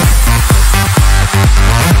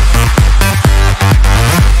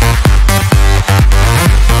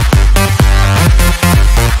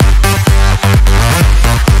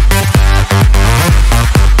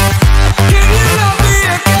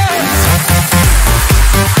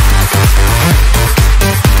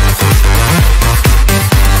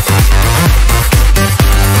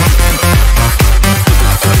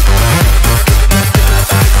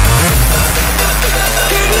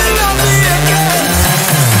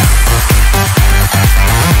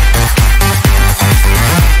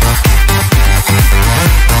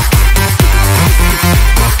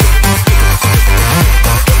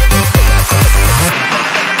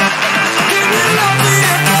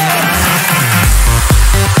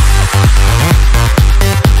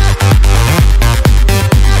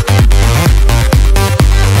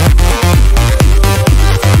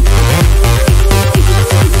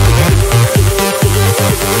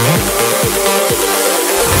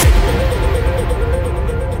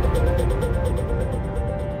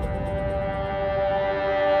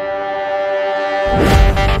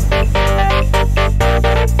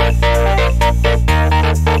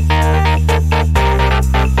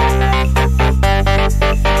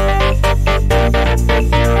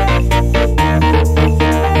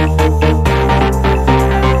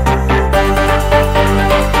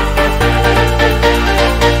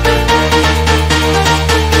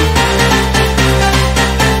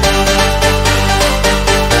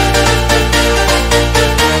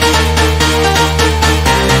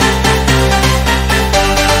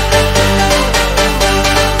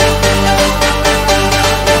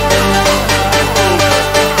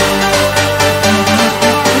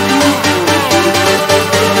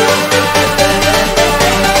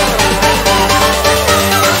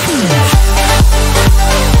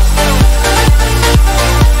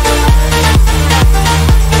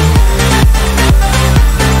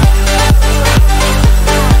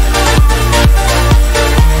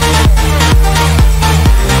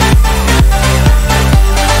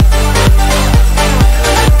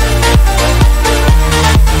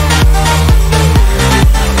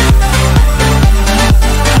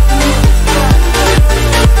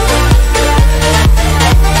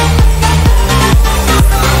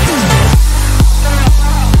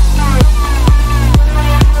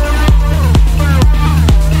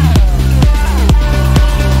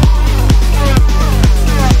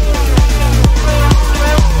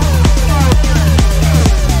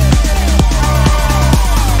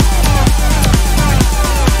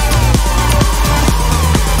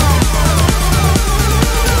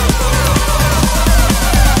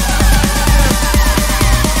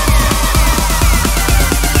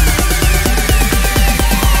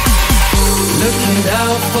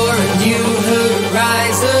out for a new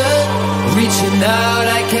horizon. Reaching out,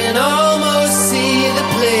 I can almost see the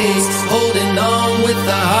place. Holding on with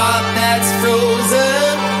a heart that's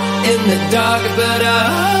frozen in the dark, but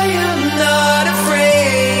I am not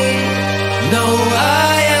afraid. No,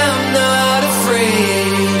 I am not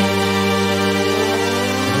afraid.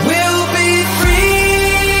 We'll be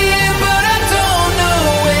free, but I don't know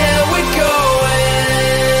where we're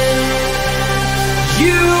going.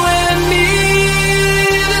 You and me,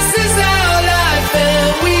 this is our life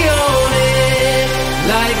and we own it.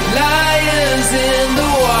 Like lions in the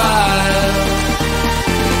wild.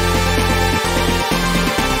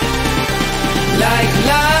 Like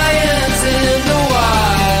lions in the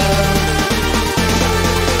wild.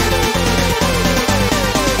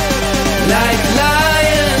 Like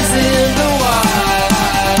lions in the wild.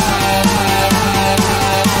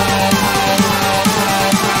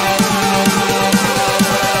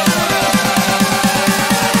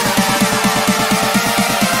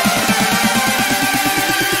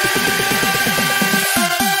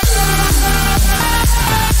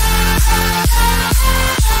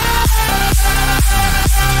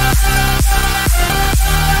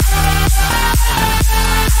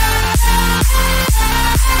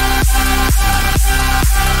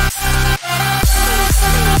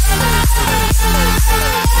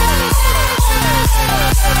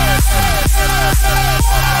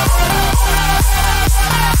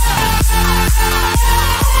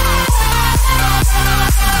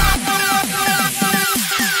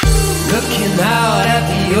 Looking out at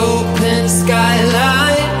the open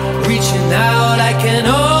skyline, reaching out, I can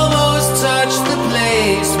almost touch the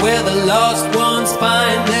place where the lost ones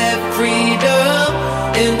find their freedom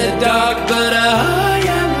in the dark, but I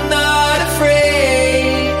am not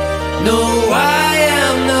afraid. No, I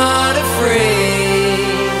am not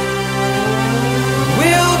afraid.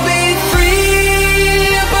 We'll be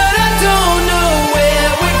free, but I don't know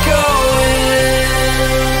where we're going.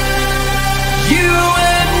 You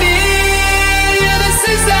and me, this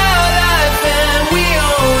is our life and we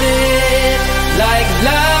own it. Like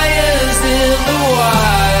lions in the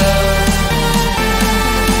wild.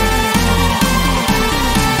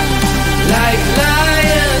 Like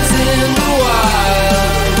lions in the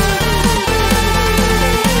wild.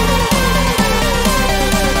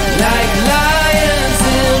 Like lions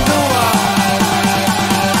in the wild.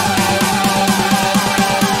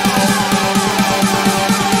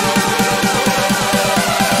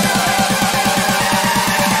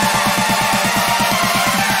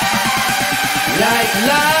 Like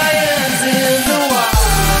lions.